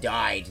until he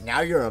died. Now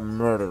you're a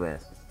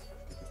murderer.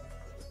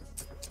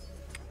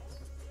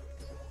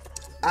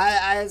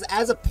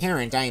 As a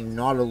parent, I am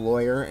not a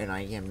lawyer, and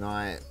I am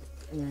not...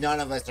 None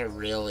of us are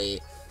really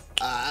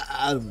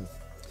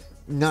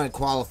not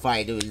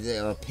qualified to have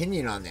an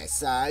opinion on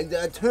this.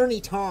 Attorney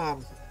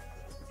Tom.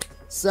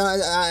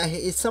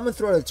 If someone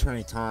throw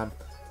Attorney Tom,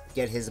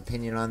 get his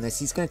opinion on this.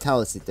 He's going to tell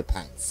us it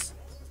depends.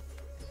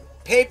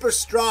 Paper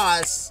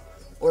straws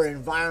or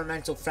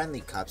environmental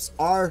friendly cups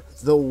are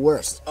the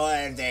worst. Oh,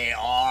 and they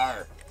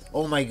are.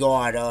 Oh my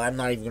god. Oh, I'm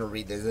not even going to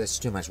read this. This is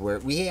too much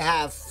work. We've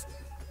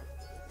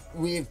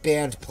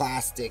banned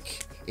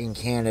plastic in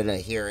Canada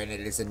here, and it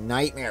is a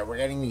nightmare. We're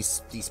getting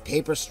these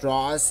paper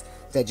straws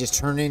that just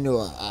turn into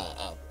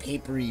a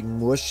papery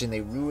mush, and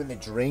they ruin the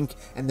drink.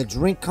 And the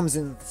drink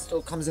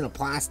still comes in a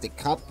plastic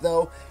cup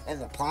though,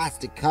 and the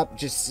plastic cup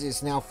just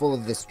is now full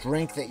of this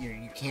drink that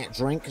you can't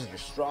drink because your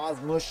straw is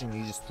mush, and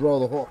you just throw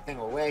the whole thing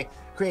away.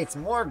 Creates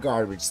more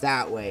garbage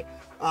that way.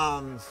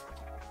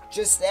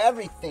 Just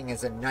everything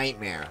is a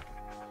nightmare.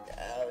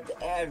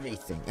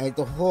 Everything.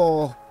 The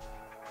whole...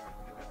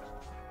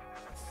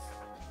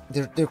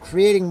 They're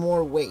creating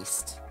more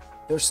waste.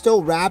 They're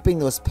still wrapping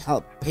those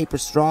paper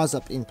straws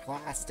up in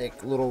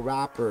plastic little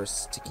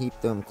wrappers to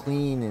keep them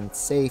clean and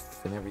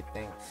safe and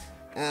everything.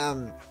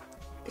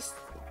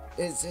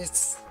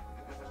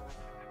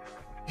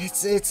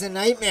 It's a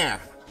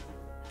nightmare.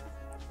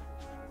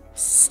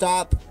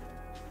 Stop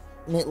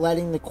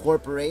letting the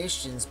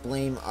corporations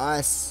blame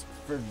us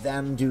for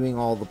them doing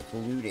all the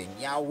polluting.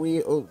 Yeah, we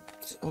do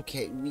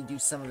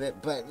some of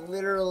it, but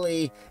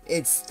literally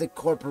it's the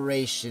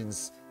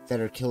corporations that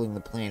are killing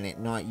the planet,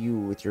 not you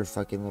with your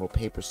fucking little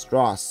paper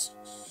straws.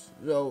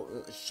 So,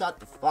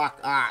 shut the fuck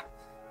up.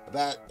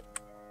 But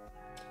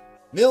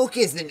milk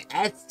is an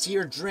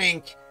S-tier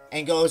drink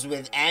and goes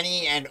with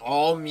any and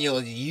all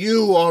meals.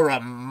 You are a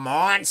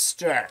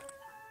monster.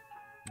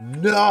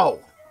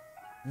 No.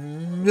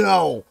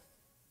 No.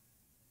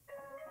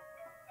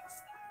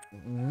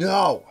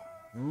 No.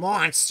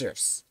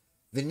 Monsters.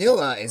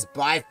 Vanilla is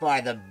by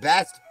far the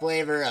best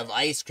flavor of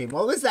ice cream.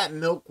 What was that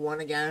milk one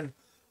again?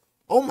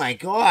 Oh my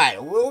god,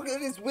 what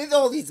is with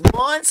all these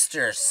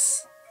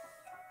monsters?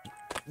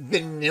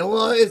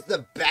 Vanilla is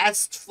the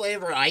best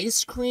flavor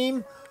ice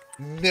cream?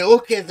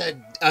 Milk is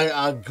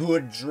a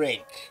good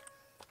drink.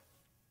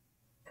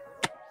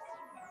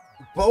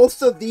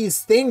 Both of these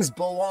things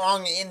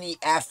belong in the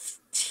F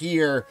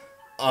tier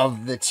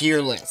of the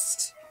tier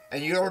list.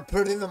 And you're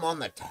putting them on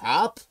the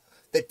top?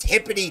 The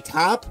tippity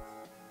top?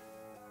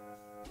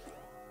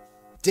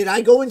 Did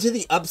I go into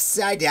the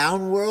upside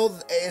down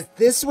world? Is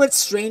this what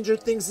Stranger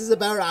Things is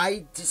about?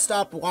 I just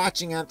stopped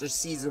watching after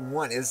season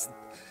 1. Is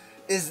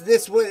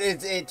this what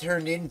it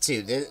turned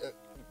into? The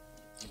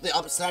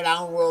upside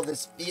down world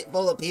is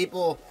full of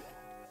people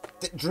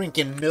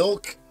drinking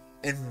milk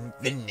and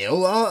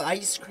vanilla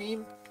ice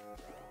cream?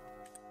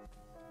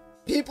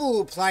 People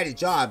who apply to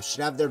jobs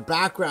should have their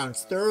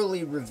backgrounds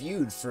thoroughly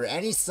reviewed for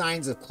any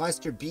signs of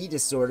cluster B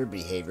disorder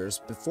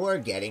behaviors before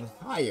getting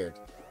hired.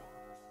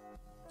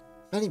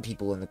 Many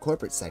people in the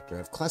corporate sector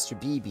have cluster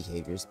B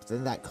behaviors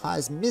that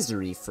cause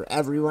misery for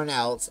everyone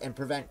else and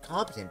prevent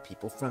competent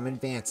people from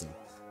advancing.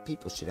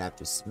 People should have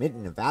to submit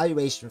an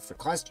evaluation for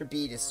cluster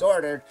B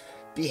disordered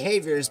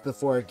behaviors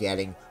before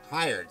getting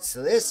hired.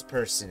 So this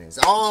person is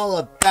all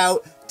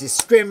about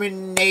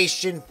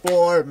discrimination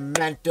for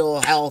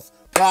mental health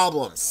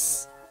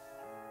problems.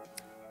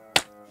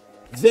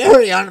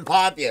 Very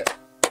unpopular.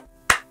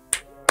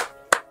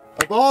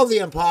 Of all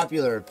the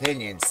unpopular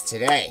opinions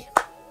today,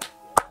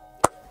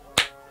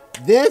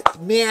 this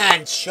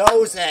man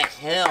chose a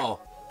hill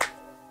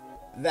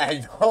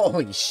that,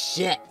 holy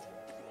shit.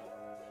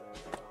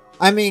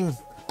 I mean,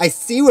 I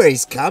see where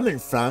he's coming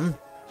from,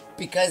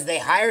 because they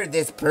hired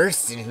this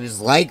person who's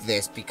like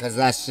this because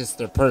that's just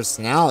their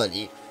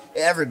personality.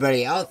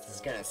 Everybody else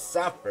is gonna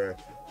suffer.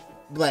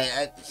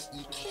 But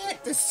you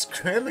can't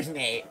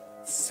discriminate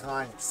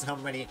on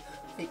somebody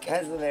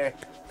because of their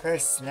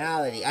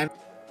personality.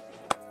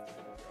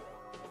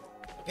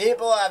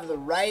 People have the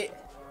right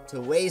to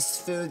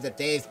waste food that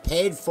they've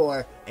paid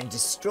for and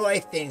destroy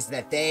things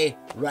that they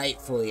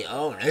rightfully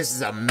own. This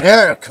is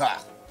America.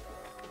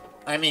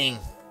 I mean,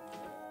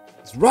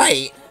 it's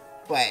right,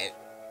 but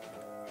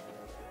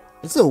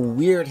it's a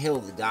weird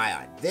hill to die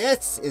on.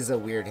 This is a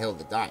weird hill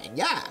to die on.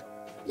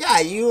 Yeah,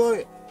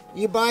 you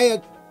buy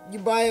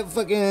a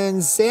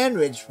fucking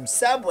sandwich from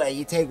Subway,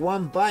 you take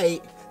one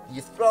bite,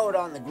 you throw it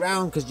on the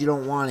ground because you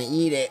don't want to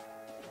eat it.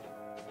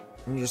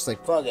 And you're just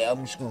like, fuck it,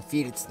 I'm just gonna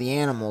feed it to the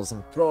animals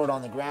and throw it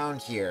on the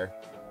ground here.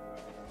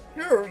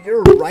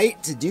 You're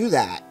right to do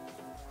that.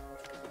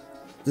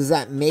 Does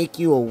that make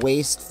you a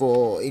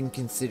wasteful,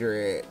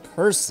 inconsiderate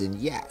person?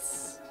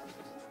 Yes.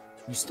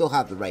 You still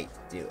have the right to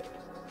do it.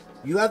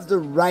 You have the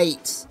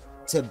right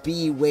to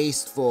be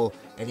wasteful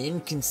and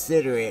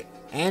inconsiderate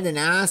and an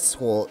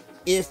asshole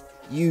if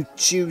you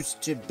choose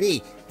to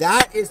be.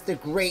 That is the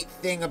great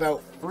thing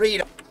about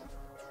freedom.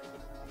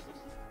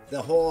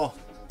 The whole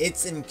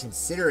it's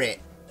inconsiderate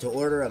to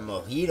order a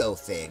mojito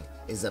thing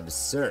is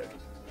absurd.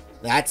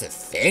 That's a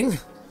thing?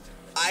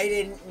 I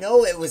didn't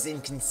know it was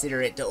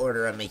inconsiderate to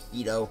order a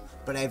mojito,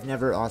 but I've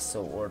never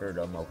also ordered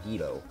a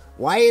mojito.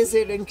 Why is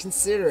it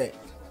inconsiderate?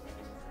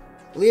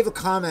 Leave a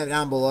comment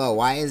down below.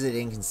 Why is it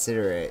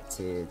inconsiderate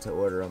to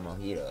order a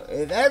mojito?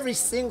 If every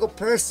single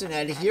person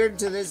adhered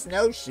to this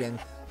notion,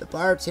 the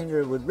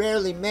bartender would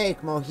rarely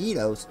make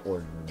mojitos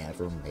or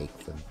never make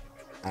them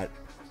at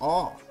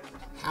all.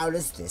 How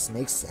does this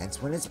make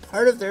sense when it's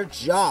part of their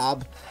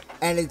job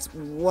and it's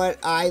what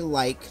I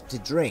like to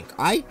drink?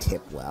 I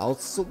tip well,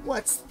 so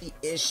what's the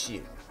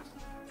issue?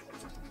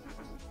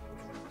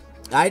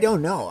 I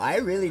don't know. I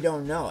really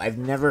don't know. I've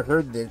never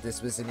heard that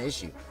this was an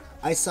issue.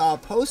 I saw a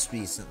post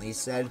recently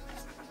said,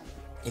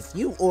 if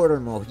you order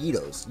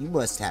mojitos, you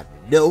must have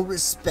no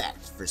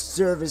respect for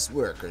service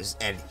workers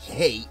and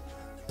hate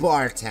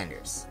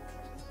bartenders.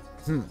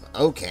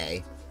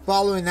 Okay.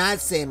 Following that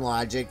same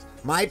logic,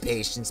 my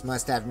patients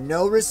must have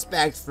no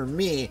respect for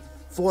me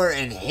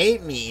and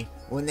hate me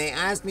when they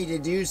ask me to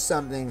do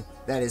something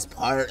that is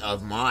part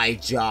of my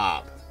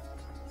job.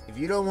 If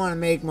you don't want to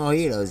make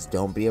mojitos,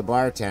 don't be a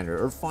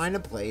bartender or find a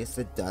place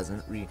that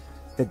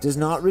does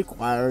not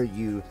require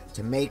you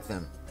to make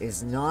them. It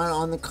is not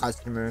on the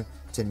customer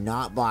to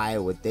not buy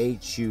what they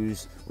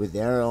choose with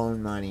their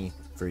own money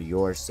for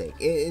your sake.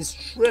 It is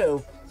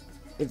true.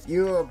 If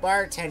you're a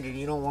bartender and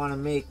you don't want to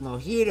make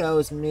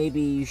mojitos, maybe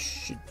you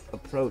should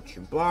approach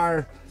your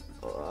bar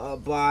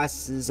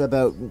bosses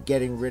about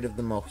getting rid of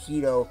the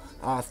mojito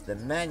off the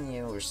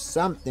menu or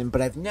something.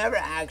 But I've never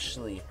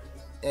actually...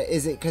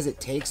 Is it because it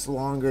takes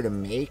longer to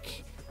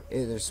make?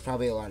 There's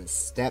probably a lot of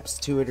steps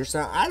to it or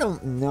something. I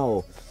don't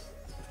know.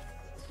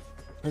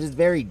 It is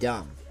very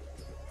dumb.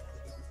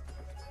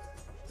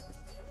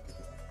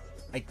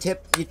 You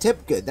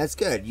tip good, that's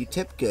good. You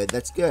tip good,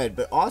 that's good.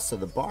 But also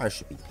the bar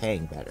should be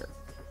paying better.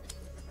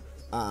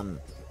 I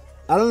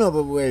don't know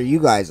about where you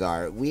guys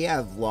are. We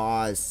have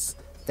laws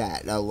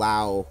that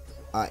allow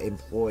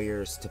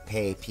employers to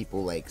pay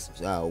people like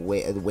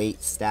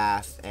wait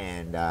staff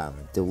and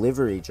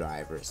delivery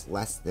drivers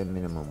less than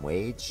minimum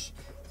wage,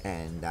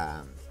 and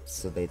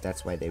so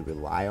that's why they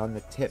rely on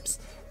the tips.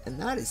 And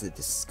that is a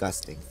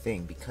disgusting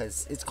thing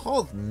because it's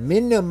called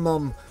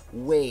minimum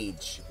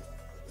wage.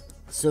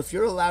 So if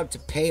you're allowed to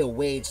pay a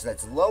wage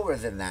that's lower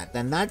than that,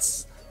 then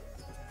that's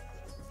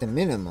the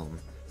minimum.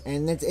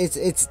 And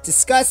it's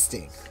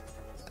disgusting.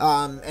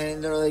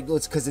 And they're like, well,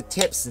 it's because of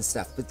tips and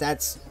stuff. But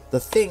that's the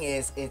thing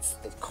is, it's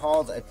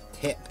called a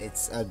tip.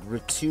 It's a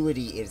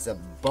gratuity. It's a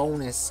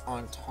bonus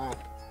on top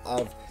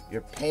of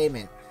your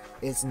payment.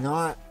 It's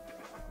not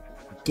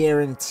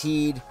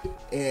guaranteed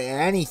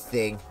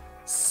anything.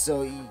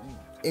 So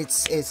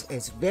it's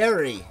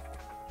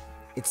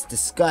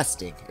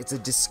disgusting. It's a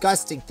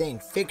disgusting thing.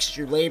 Fix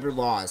your labor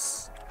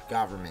laws,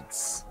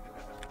 governments.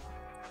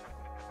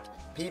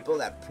 People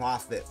that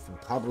profit from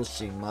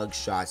publishing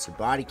mugshots or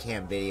body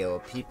cam video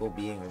of people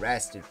being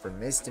arrested for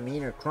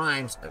misdemeanor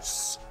crimes are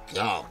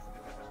scum.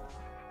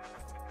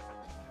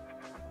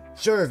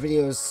 Sure,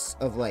 videos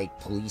of like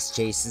police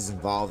chases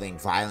involving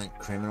violent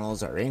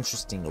criminals are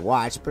interesting to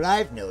watch, but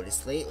I've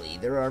noticed lately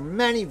there are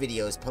many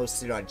videos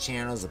posted on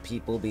channels of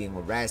people being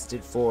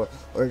arrested for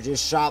or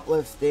just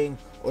shoplifting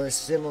or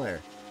similar.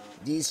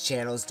 These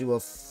channels do a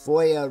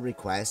FOIA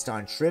request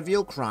on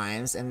trivial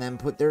crimes and then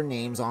put their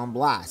names on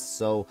blast.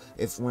 So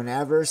if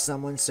whenever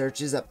someone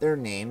searches up their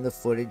name, the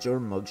footage or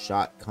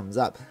mugshot comes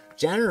up.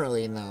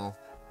 Generally,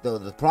 though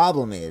the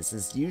problem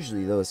is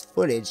usually those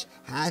footage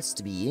has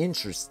to be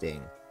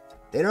interesting.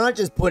 They're not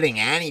just putting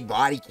any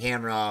body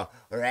camera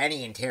or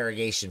any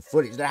interrogation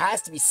footage. There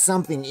has to be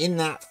something in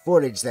that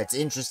footage that's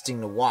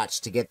interesting to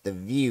watch to get the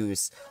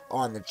views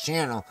on the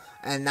channel,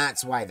 and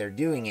that's why they're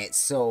doing it.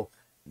 So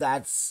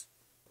that's...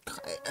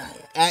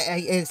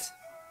 this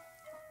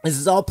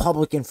is all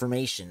public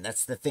information.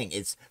 That's the thing.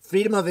 It's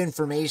Freedom of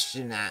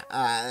Information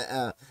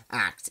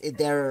Act.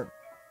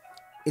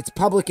 It's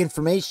public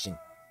information.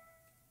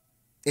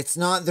 It's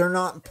not, they're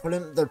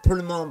putting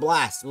them on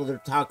blast. Well,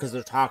 because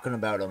they're talking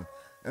about them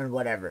and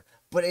whatever.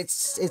 But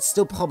it's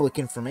still public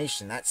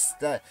information. That's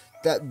the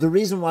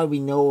reason why we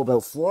know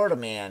about Florida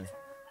Man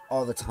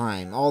all the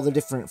time. All the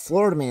different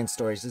Florida Man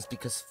stories is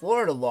because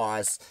Florida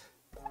laws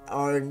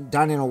are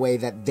done in a way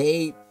that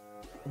they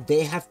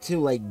have to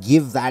like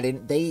give that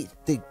in, they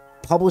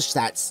publish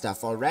that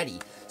stuff already.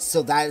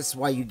 So that's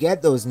why you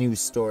get those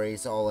news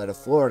stories all out of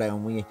Florida,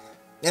 and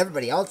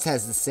everybody else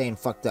has the same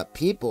fucked up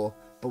people,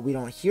 but we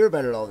don't hear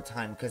about it all the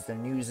time because the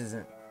news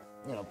isn't,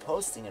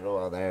 posting it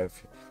all there,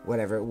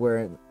 whatever.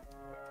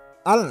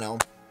 I don't know.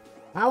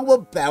 How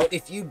about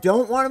if you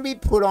don't want to be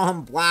put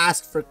on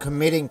blast for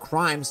committing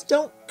crimes,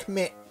 don't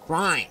commit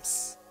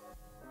crimes.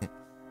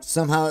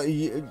 Somehow,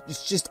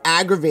 it's just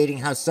aggravating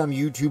how some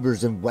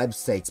YouTubers and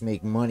websites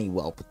make money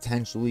while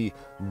potentially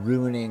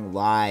ruining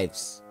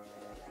lives.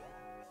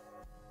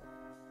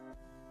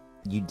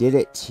 You did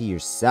it to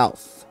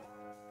yourself.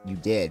 You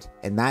did.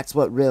 And that's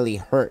what really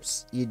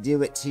hurts. You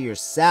do it to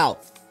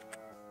yourself.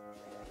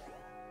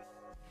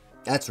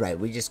 That's right,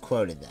 we just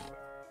quoted that.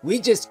 We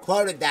just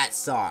quoted that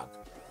song.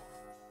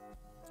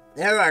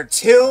 There are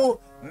too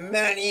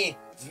many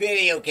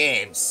video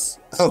games.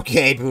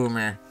 Okay,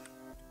 Boomer.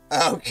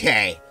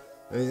 Okay.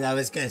 I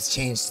was gonna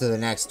change to the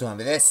next one,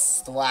 but this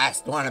is the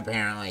last one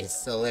apparently.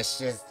 So let's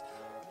just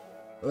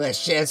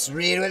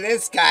read what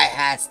this guy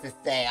has to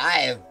say. I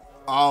have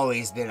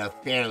always been a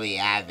fairly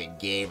avid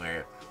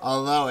gamer,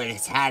 although it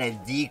has had a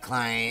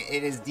decline.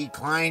 It has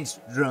declined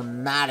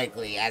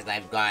dramatically as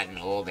I've gotten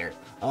older.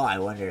 Oh, I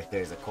wonder if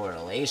there's a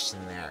correlation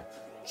there.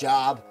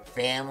 Job,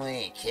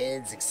 family,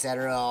 kids,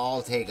 etc.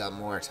 all take up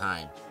more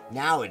time.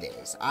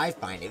 Nowadays, I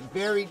find it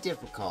very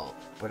difficult,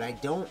 but I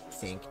don't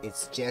think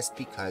it's just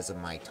because of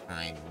my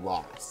time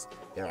lost.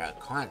 There are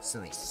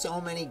constantly so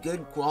many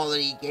good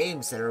quality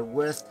games that are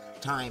worth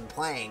time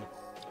playing.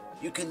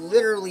 You could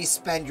literally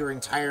spend your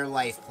entire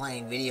life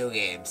playing video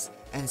games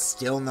and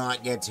still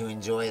not get to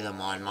enjoy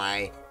them on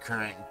my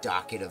current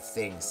docket of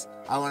things.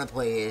 I want to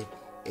play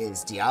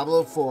is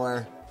Diablo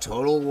 4,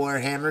 Total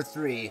Warhammer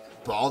 3,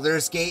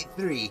 Baldur's Gate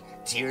 3,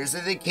 Tears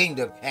of the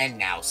Kingdom, and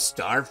now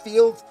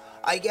Starfield?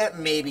 I get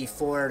maybe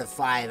 4 to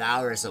 5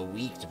 hours a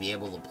week to be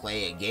able to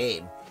play a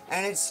game,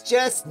 and it's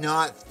just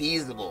not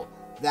feasible.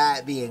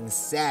 That being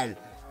said,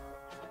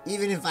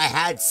 even if I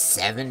had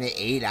 7 to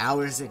 8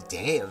 hours a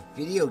day of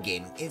video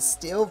gaming, it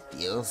still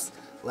feels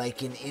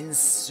like an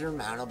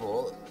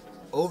insurmountable,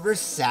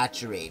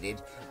 oversaturated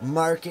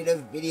market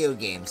of video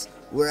games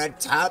where a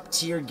top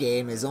tier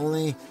game is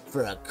only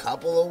for a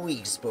couple of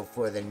weeks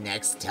before the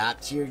next top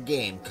tier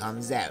game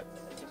comes out.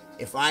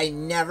 If I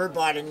never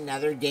bought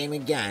another game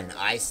again,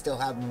 I still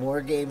have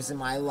more games in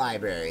my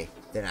library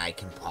than I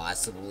can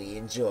possibly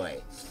enjoy.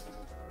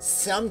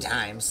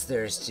 Sometimes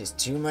there's just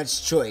too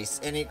much choice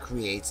and it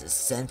creates a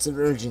sense of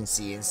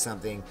urgency in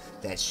something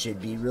that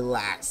should be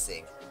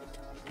relaxing.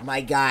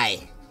 My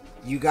guy,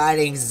 you got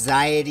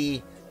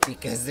anxiety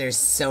because there's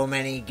so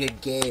many good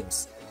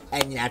games,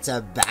 and that's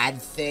a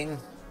bad thing?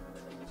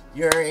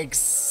 You're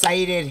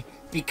excited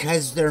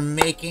because they're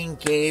making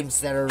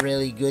games that are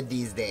really good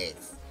these days.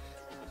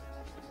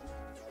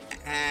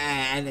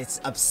 And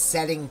it's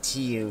upsetting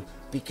to you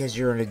because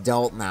you're an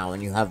adult now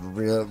and you have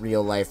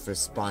real life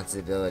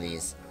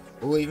responsibilities.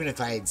 Well, even if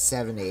I had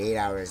 7 to 8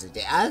 hours a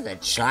day, as a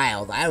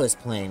child, I was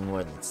playing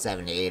more than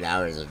 7 to 8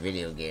 hours of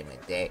video game a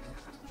day.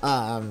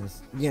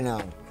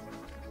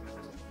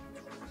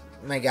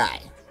 My guy,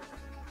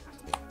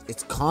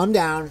 it's calm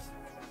down.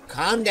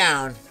 Calm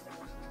down.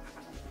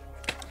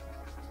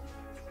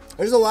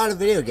 There's a lot of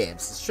video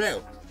games. It's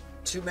true.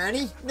 Too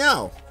many?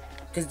 No.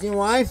 Because you know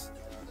why?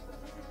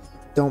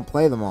 Don't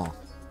play them all.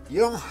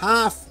 You don't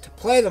have to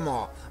play them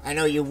all. I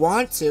know you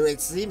want to.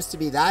 It seems to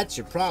be that's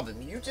your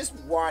problem. You just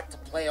want to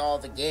play all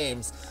the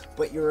games,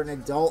 but you're an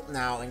adult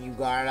now and you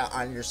gotta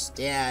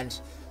understand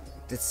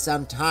that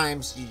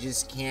sometimes you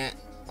just can't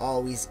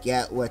always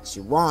get what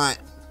you want.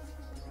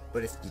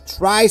 But if you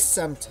try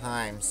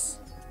sometimes,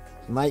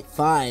 you might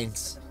find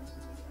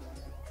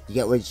you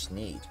get what you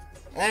need.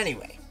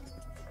 Anyway.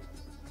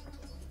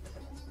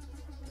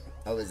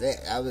 That was it.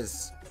 That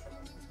was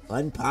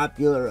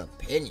Unpopular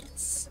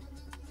Opinions.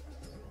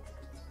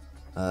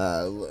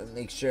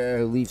 Make sure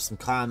to leave some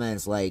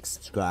comments, like,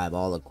 subscribe,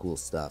 all the cool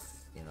stuff,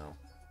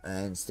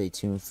 and stay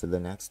tuned for the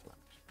next one.